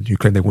Jordan, who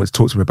claimed they wanted to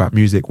talk to him about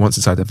music. Once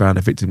inside the van,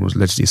 the victim was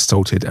allegedly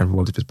assaulted and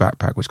robbed of his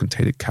backpack, which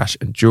contained cash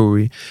and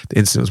jewelry. The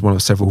incident was one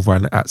of several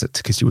violent acts that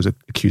Tekashi was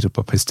accused of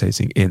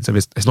participating in. So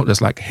it's not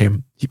just like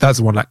him. That's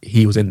the one, like,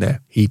 he was in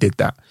there. He did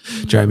that. Do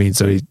you know what I mean?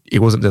 So it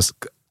wasn't just,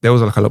 there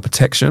was like a lot of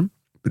protection,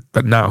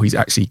 but now he's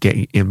actually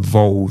getting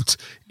involved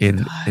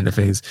in the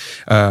things.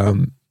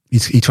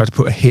 He tried to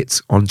put a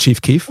hit on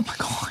Chief Keef. Oh my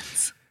God.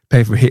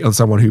 Paying for a hit on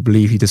someone who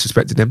believed he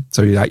disrespected him.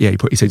 So he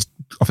said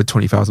offered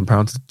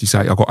 £20,000. You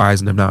say, I've got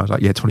eyes on him now. I was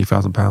like, yeah,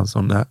 £20,000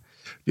 on that.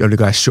 The only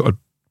guy shot a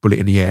bullet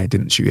in the air,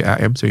 didn't shoot it at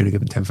him, so he only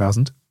gave him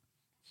 10,000.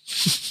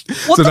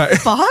 What so the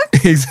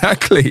fuck?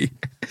 Exactly.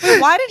 Wait,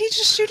 why did he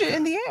just shoot it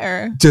in the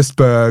air? Just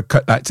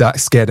to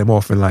scare them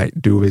off and like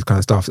do all this kind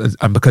of stuff.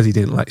 And because he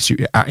didn't like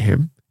shoot it at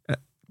him,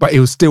 but it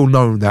was still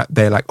known that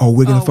they're like, oh,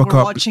 we're gonna fuck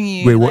up.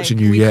 We're watching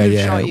you.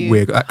 Yeah.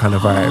 We're that kind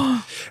of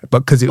vibe.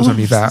 But because it was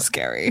only that, so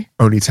scary.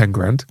 Only 10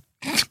 grand.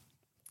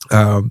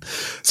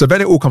 So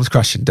then it all comes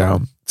crashing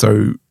down.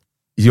 So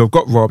you've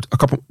got robbed.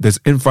 There's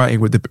infighting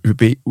with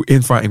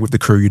the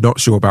crew. You're not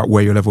sure about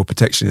where your level of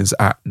protection is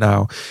at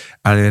now.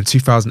 And in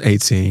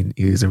 2018,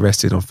 he was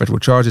arrested on federal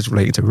charges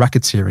relating to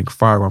racketeering,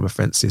 firearm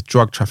offences,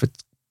 drug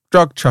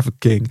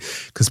trafficking,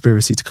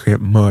 conspiracy to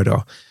commit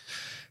murder.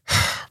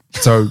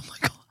 So,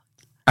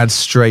 and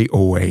straight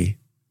away,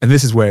 and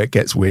this is where it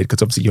gets weird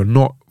because obviously you're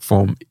not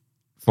from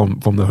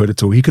the hood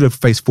at all. He could have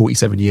faced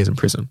 47 years in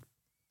prison,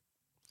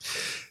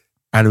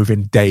 and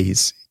within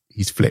days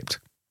he's flipped.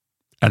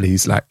 And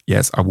he's like,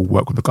 yes, I will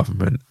work with the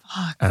government.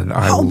 Fuck. And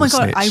I will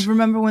snitch. I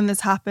remember when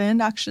this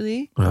happened,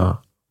 actually. Yeah.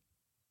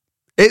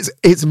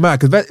 It's mad,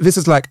 because this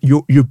is like,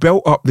 you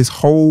built up this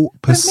whole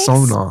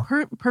persona. It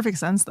makes perfect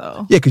sense,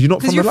 though. Yeah, because you're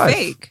not from the life.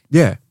 Because you're fake.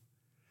 Yeah.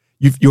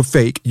 You're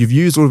fake. You've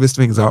used all of these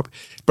things up.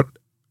 But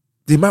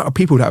the amount of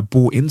people that have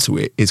bought into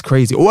it is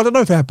crazy. Or I don't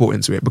know if they have bought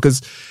into it,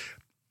 because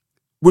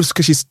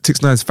she's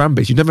 6ix9ine's fan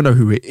base, you never know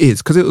who it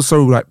is, because it was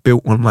so like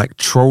built on like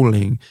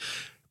trolling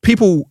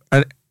people,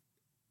 and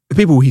the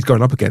people he's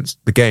going up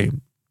against, the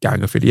game,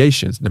 gang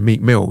affiliations, the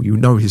Meek Mill, you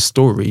know his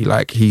story,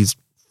 like he's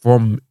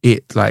from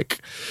it, like,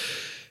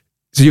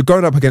 so you're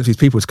going up against these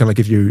people to kind of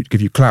give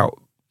you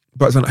clout.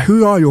 But it's like,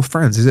 who are your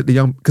fans? Is it the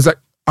young? Because like,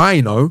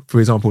 I know, for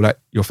example, that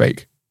you're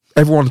fake.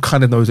 Everyone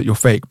kind of knows that you're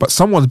fake, but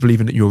someone's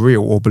believing that you're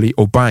real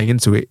or buying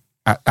into it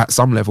at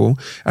some level.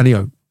 And you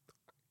know,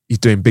 he's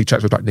doing big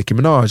tracks with like Nicki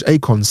Minaj,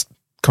 Akon's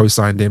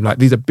co-signed him. Like,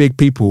 these are big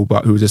people,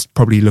 but who are just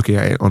probably looking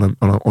at it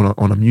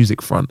on a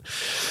music front.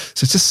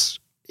 So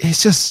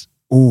it's just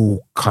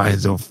all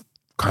kinds of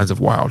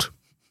wild.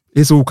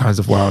 It's all kinds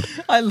of wild.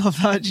 I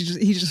love that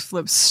he just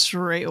flips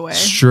straight away.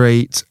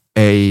 Straight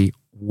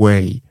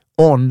away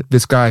on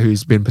this guy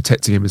who's been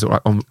protecting him, is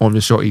like on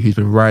the shorty who's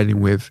been riding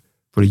with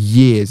for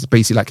years,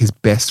 basically like his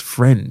best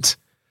friend.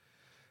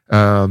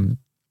 So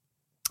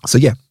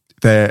yeah,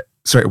 they're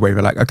straight away.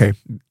 They're like, okay,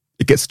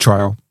 it gets a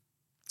trial.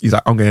 He's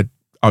like,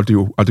 I'll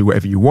do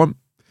whatever you want.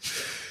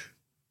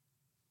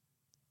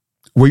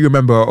 Were you a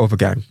member of a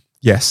gang?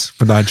 Yes,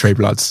 for 9 Trey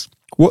Bloods.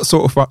 What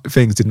sort of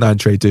things did 9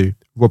 Trey do?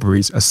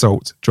 Robberies,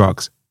 assault,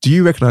 drugs. Do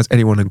you recognise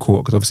anyone in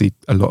court? Because obviously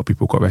a lot of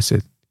people got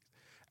arrested.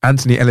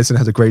 Anthony Ellison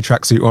has a grey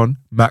tracksuit on.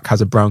 Mac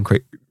has a brown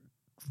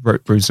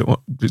suit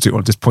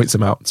on. Just points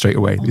them out straight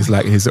away. He's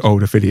like his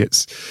old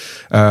affiliates.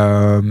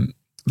 Then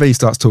he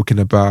starts talking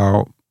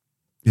about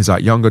his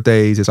like younger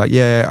days. It's like,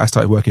 yeah, I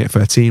started working at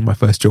 13. My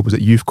first job was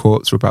at youth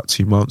courts for about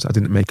 2 months. I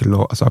didn't make a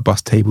lot, so I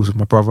bussed tables with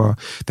my brother.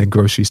 Then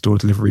grocery store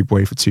delivery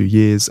boy for 2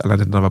 years. I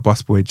landed another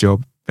busboy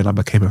job. Then I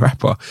became a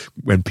rapper.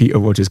 When Peter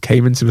Rogers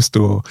came into the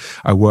store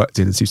I worked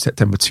in until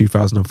September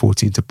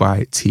 2014 to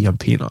buy tea and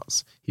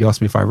peanuts. He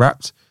asked me if I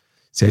rapped.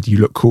 Said, you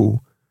look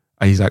cool.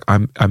 And he's like,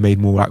 I made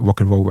more like rock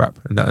and roll rap.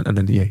 And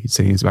then yeah, he's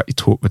saying about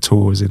the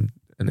tours and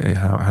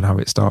how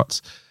it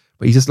starts.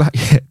 But he's just like,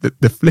 yeah,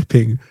 the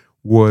flipping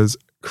was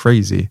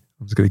crazy.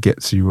 I'm just going to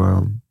get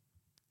to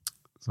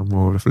some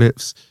more of the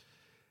flips.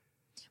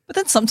 But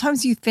then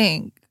sometimes you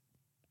think,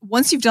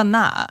 once you've done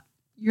that,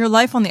 your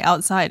life on the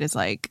outside is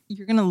like,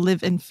 you're going to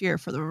live in fear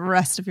for the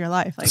rest of your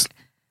life. Like,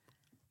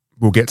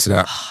 we'll get to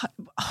that.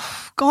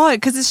 Oh, God,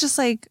 because it's just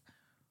like,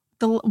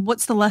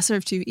 what's the lesser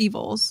of two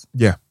evils?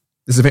 Yeah.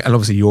 This is the thing. And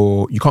obviously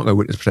you can't go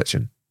witness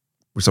protection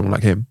with someone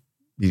like him.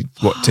 You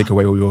take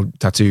away all your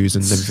tattoos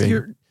and everything.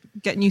 You're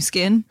getting new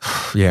skin.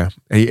 Yeah.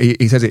 And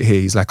he says it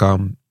here. He's like,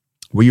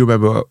 will you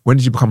remember, when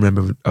did you become a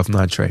member of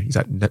 9 Trey? He's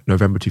like,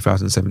 November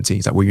 2017.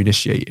 He's like, were you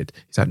initiated?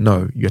 He's like,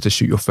 no, you had to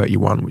shoot your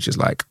 31, which is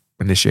like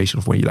initiation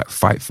of when you like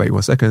fight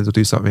 31 seconds or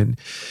do something.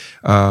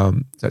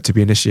 Like, to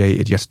be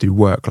initiated, you have to do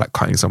work like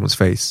cutting someone's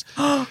face.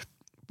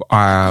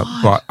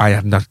 But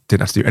I didn't have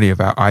to do any of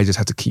that. I just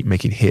had to keep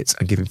making hits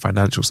and giving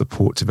financial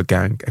support to the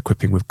gang,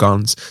 equipping with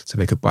guns so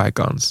they could buy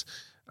guns.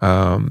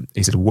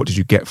 He said, what did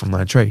you get from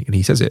 9 Trey? And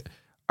he says it,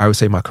 I would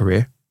say my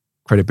career,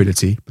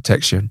 credibility,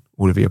 protection,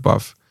 all of the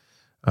above.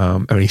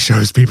 And he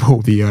shows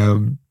people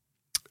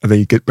and then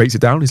he breaks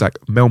it down. He's like,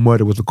 Mel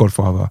Murder was the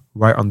Godfather.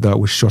 Right under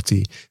was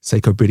Shotty.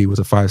 Seiko Biddy was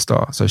a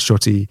 5-star. So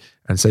Shotty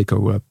and Seiko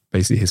were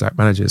basically his like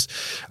managers.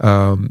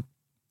 And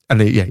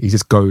then, yeah, he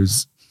just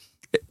goes,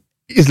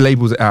 he just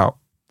labels it out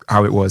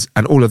how it was.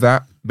 And all of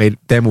that made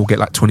them all get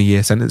like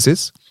 20-year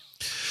sentences.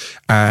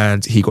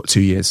 And he got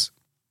 2 years.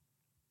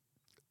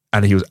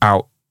 And he was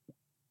out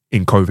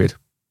in COVID.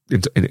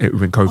 In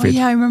COVID. Oh,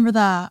 yeah, I remember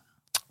that.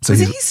 So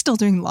Isn't he still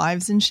doing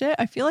lives and shit?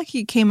 I feel like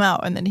he came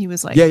out and then he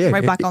was like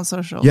right back on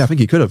social. Yeah, I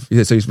think he could have.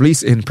 Yeah, so he's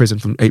released in prison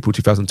from April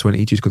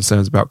 2020 due to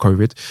concerns about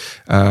COVID.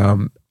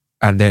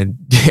 And then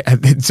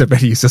so then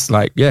he's just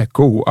like, yeah,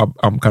 cool,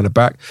 I'm kind of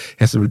back. He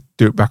has to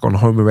do it back on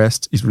home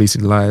arrest. He's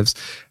releasing lives.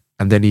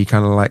 And then he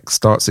kind of like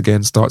starts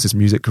his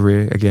music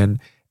career again,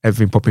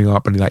 everything popping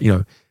up. And like, you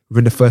know,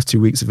 within the first 2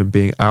 weeks of him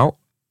being out,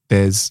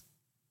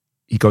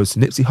 he goes to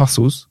Nipsey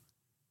Hussle's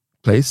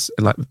place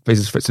and like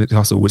faces threats to Nipsey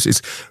Hussle, which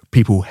is,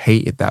 people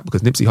hated that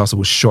because Nipsey Hussle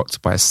was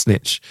shot by a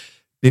snitch.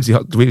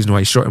 The reason why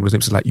he shot him was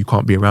Nipsey like, you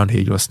can't be around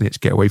here, you're a snitch,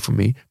 get away from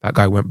me. That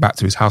guy went back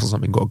to his house or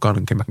something, got a gun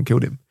and came back and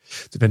killed him.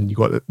 So then you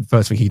got the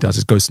first thing he does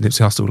is goes to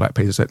Nipsey Hussle, like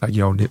pays like,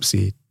 yo,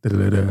 Nipsey, da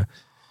da da.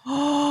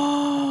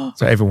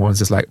 So everyone's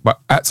just like,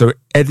 so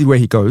everywhere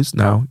he goes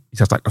now, he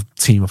has like a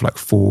team of like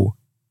 4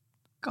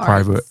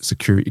 private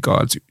security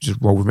guards who just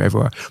roll with him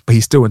everywhere. But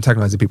he's still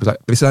antagonizing people. Like,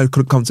 they said I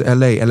couldn't come to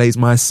LA. LA's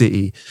my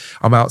city.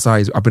 I'm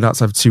outside. I've been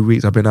outside for 2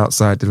 weeks. I've been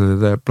outside,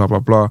 blah, blah,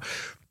 blah.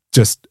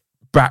 Just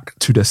back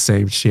to the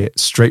same shit,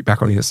 straight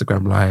back on the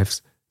Instagram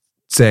lives,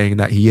 saying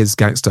that he is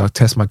gangster,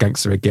 test my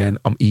gangster again,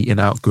 I'm eating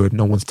out good,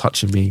 no one's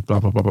touching me, blah,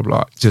 blah, blah, blah,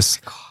 blah. Just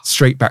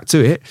straight back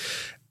to it.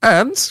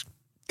 And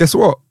guess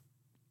what?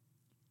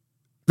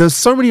 There's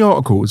so many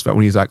articles that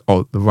when he's like,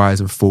 oh, the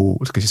rise and fall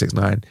of Tekashi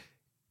 6ix9ine,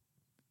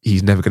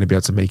 he's never going to be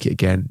able to make it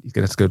again. He's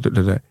going to have to go, blah,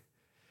 blah, blah.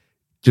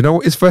 Do you know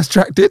what his first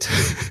track did?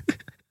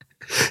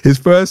 His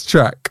first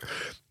track,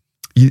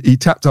 he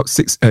tapped up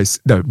first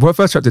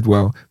track did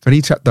well. Then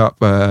he tapped up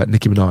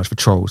Nicki Minaj for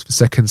Trolls, the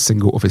second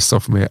single of his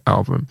sophomore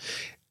album.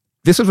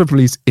 This was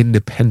released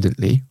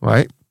independently,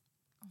 right?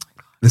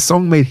 The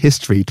song made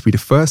history to be the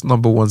first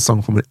 #1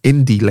 song from an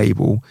indie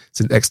label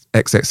since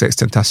XXX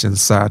Tentacion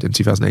Sad in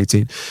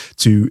 2018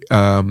 to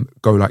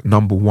go like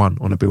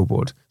 #1 on a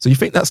Billboard. So you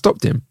think that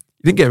stopped him?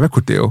 He didn't get a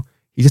record deal.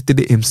 He just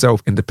did it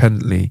himself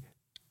independently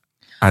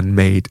and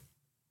made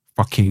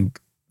fucking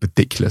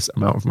ridiculous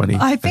amount of money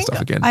and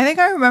stuff again. I think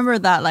I remember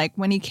that, like,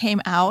 when he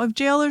came out of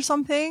jail or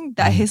something,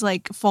 that his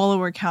like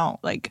follower count,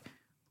 like,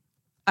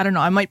 I don't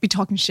know, I might be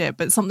talking shit,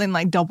 but something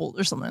like doubled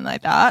or something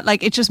like that.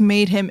 Like, it just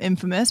made him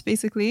infamous,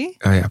 basically.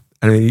 Oh yeah,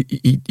 and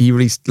he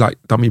released like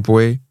Dummy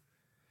Boy,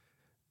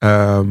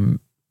 no,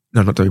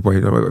 not Dummy Boy,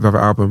 another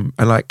album,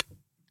 and like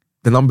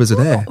the numbers are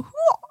there.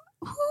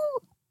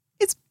 Who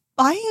is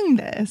buying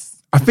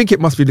this? I think it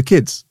must be the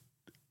kids.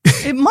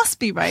 It must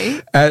be,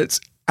 right?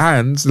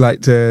 And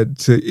like to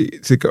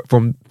go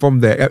from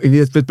there, I mean,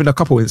 there's been a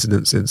couple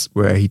incidences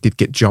where he did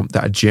get jumped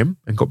at a gym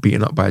and got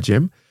beaten up by a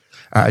gym.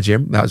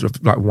 That was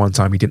like one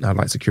time he didn't have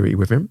like security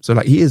with him. So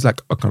like he is like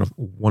a kind of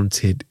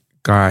wanted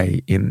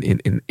guy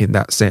in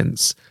that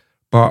sense.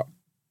 But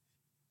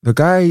the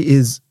guy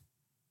is,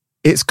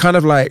 it's kind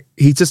of like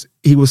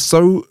he was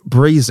so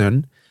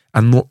brazen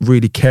and not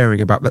really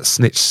caring about that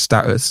snitch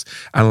status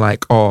and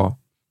like, oh,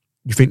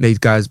 you think these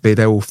guys,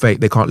 they're all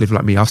fake, they can't live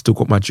like me, I've still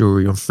got my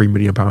jewelry on £3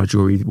 million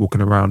jewelry walking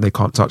around, they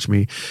can't touch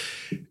me.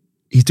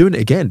 He's doing it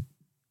again.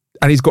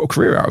 And he's got a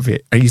career out of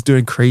it. And he's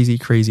doing crazy,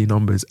 crazy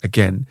numbers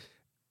again.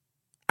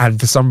 And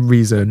for some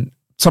reason,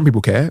 some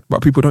people care,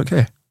 but people don't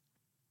care.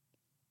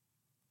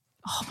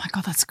 Oh my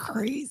God, that's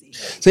crazy.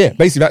 So yeah,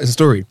 basically that's the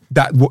story.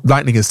 That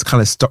lightning has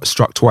kind of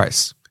struck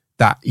twice.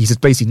 That he's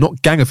just basically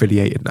not gang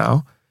affiliated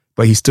now,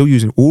 but he's still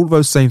using all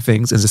those same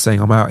things and just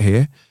saying, I'm out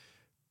here.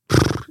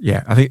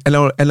 Yeah, I think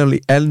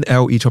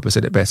NLE Chopper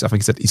said it best. I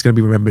think he said he's going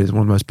to be remembered as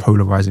one of the most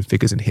polarizing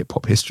figures in hip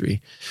hop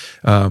history.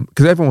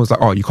 Because everyone was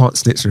like, oh, you can't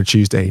snitch on a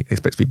Tuesday,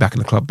 expect to be back in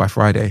the club by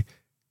Friday.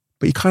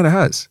 But he kind of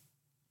has.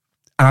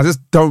 And I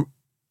just don't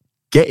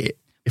get it.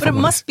 But it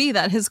must be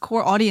that his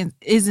core audience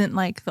isn't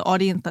like the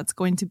audience that's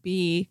going to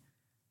be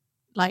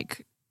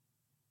like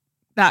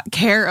that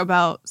care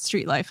about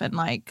street life and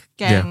like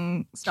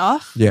gang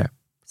stuff. Yeah.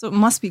 So it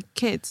must be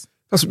kids.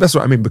 That's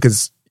what I mean,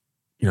 because,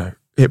 you know,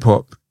 hip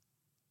hop,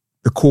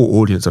 the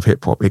core audience of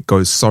hip hop, it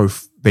goes so,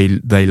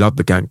 they love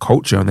the gang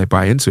culture and they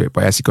buy into it,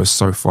 but it actually goes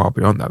so far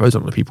beyond that. Those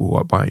aren't the people who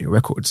are buying your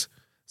records.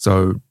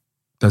 So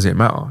does it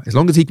matter? As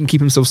long as he can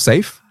keep himself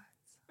safe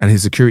and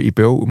his security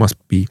bill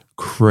must be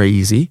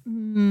crazy.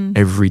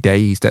 Every day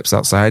he steps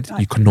outside,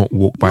 you cannot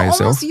walk by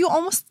yourself. You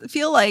almost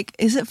feel like,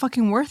 is it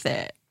fucking worth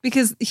it?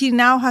 Because he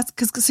now has,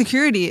 because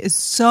security is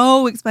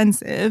so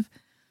expensive.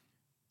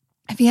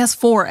 If he has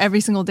 4 every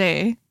single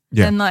day,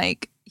 then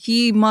like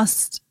he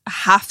must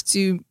have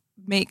to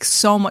make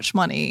so much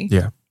money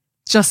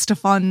just to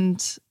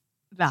fund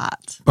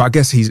that. But I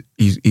guess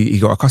he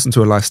got accustomed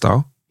to a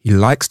lifestyle. He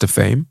likes the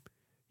fame.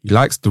 He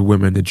likes the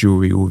women, the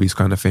jewelry, all these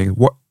kind of things.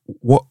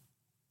 What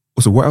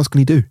else can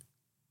he do?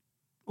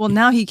 Well,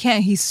 now he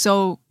can't. He's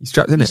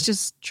trapped in it. He's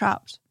just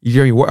trapped.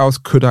 You know, what else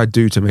could I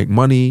do to make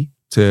money?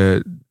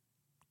 To,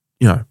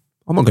 you know,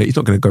 he's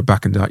not going to go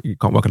back and like, you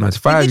can't work a 9 to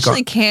 5. He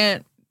literally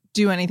can't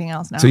do anything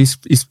else now. So this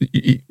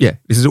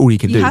is all he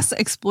can do. He has to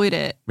exploit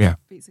it. Yeah,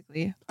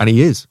 basically. And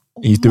he is.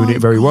 He's doing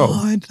it very well.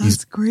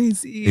 That's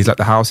crazy. He's like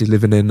the house he's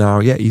living in now.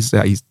 Yeah, he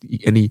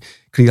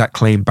like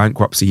claimed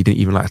bankruptcy. He didn't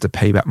even like have to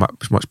pay back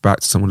much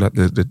back to someone like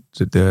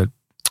the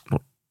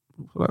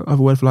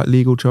other word for like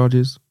legal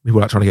charges.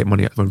 People like trying to get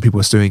money when people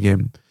are suing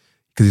him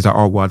because he's like,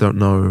 oh well, I don't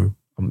know,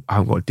 I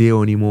haven't got a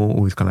deal anymore.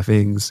 All these kind of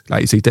things.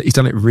 Like, so he's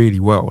done it really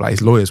well. Like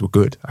his lawyers were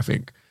good, I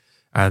think,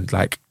 and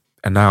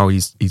now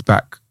he's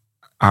back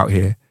out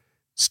here,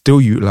 still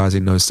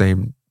utilizing those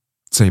same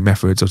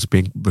methods of just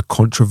being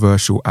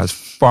controversial as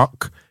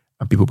fuck,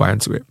 and people buy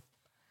into it.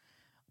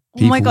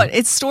 Oh my God,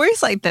 it's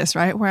stories like this,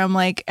 right? Where I'm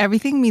like,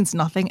 everything means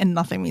nothing and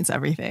nothing means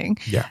everything.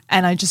 Yeah,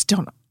 and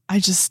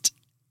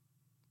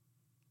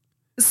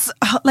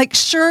like,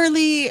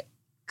 surely,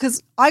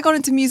 because I got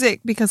into music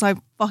because I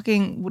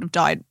fucking would have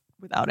died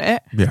without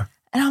it. Yeah.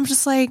 And I'm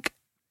just like,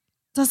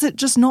 does it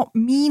just not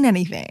mean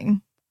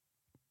anything?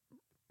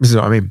 This is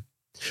what I mean.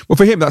 Well,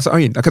 for him, that's what I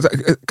mean.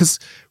 Because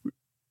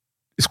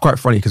it's quite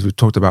funny because we've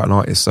talked about an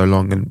artist so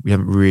long and we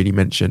haven't really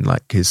mentioned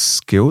like his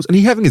skills. And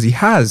he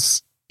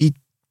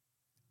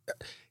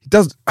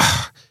does.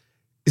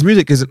 His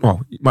music isn't, well,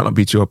 it might not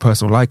be to your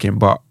personal liking,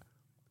 but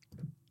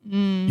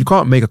you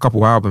can't make a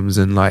couple albums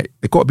and like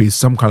there got to be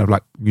some kind of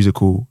like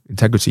musical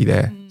integrity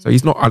there. So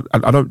he's not.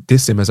 I don't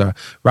diss him as a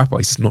rapper.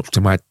 He's just not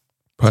to my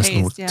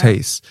personal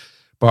taste.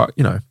 But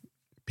you know,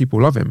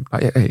 people love him.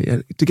 Like,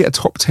 to get a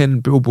top 10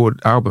 Billboard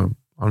album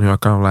on your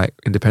kind of like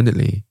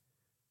independently,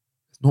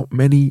 there's not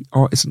many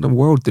artists in the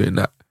world doing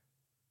that.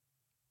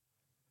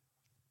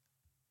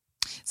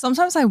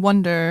 Sometimes I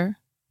wonder,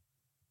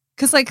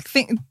 because like,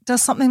 could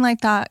something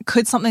like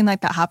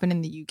that happen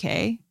in the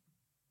UK?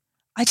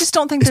 I just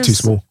don't think it's too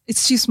small.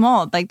 It's too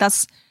small. Like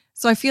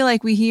so I feel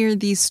like we hear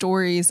these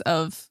stories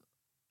of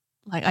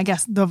like, I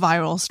guess the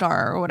viral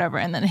star or whatever,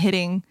 and then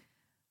hitting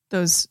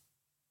those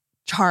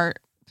chart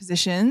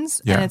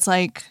positions. And it's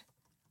like,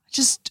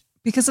 just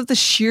because of the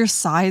sheer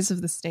size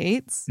of the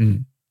States,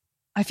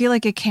 I feel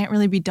like it can't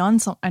really be done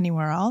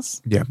anywhere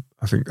else. Yeah,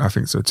 I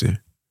think so too.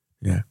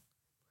 Yeah.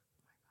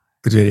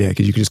 Because you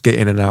can just get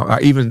in and out.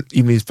 Like even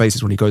his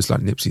places when he goes to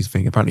like Nipsey's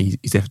thing, apparently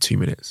he's there for 2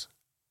 minutes.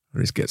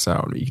 And just gets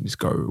out and you can just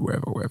go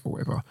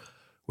wherever.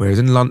 Whereas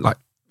in London, like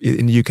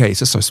in the UK, it's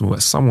just so small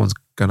that someone's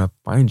gonna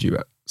find you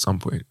at some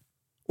point.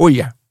 Oh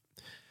yeah.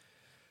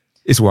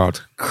 It's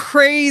wild.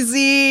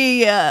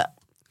 Crazy.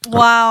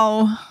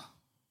 Wow.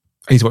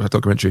 I need to watch that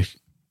documentary.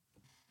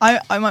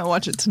 I might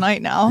watch it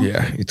tonight now.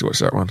 Yeah, you need to watch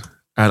that one.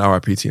 And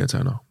R.I.P. Tina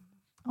Turner.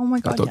 Oh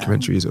my God. That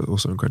documentary is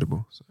also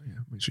incredible. So yeah,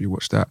 make sure you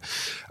watch that.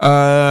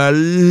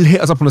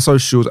 Hit us up on the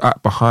socials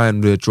at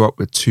Behind the Drop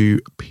with 2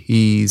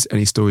 P's.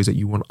 Any stories that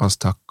you want us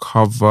to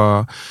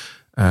cover.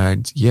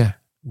 And yeah,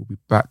 we'll be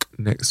back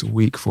next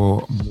week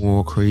for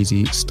more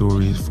crazy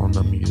stories from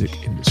the music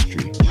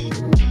industry.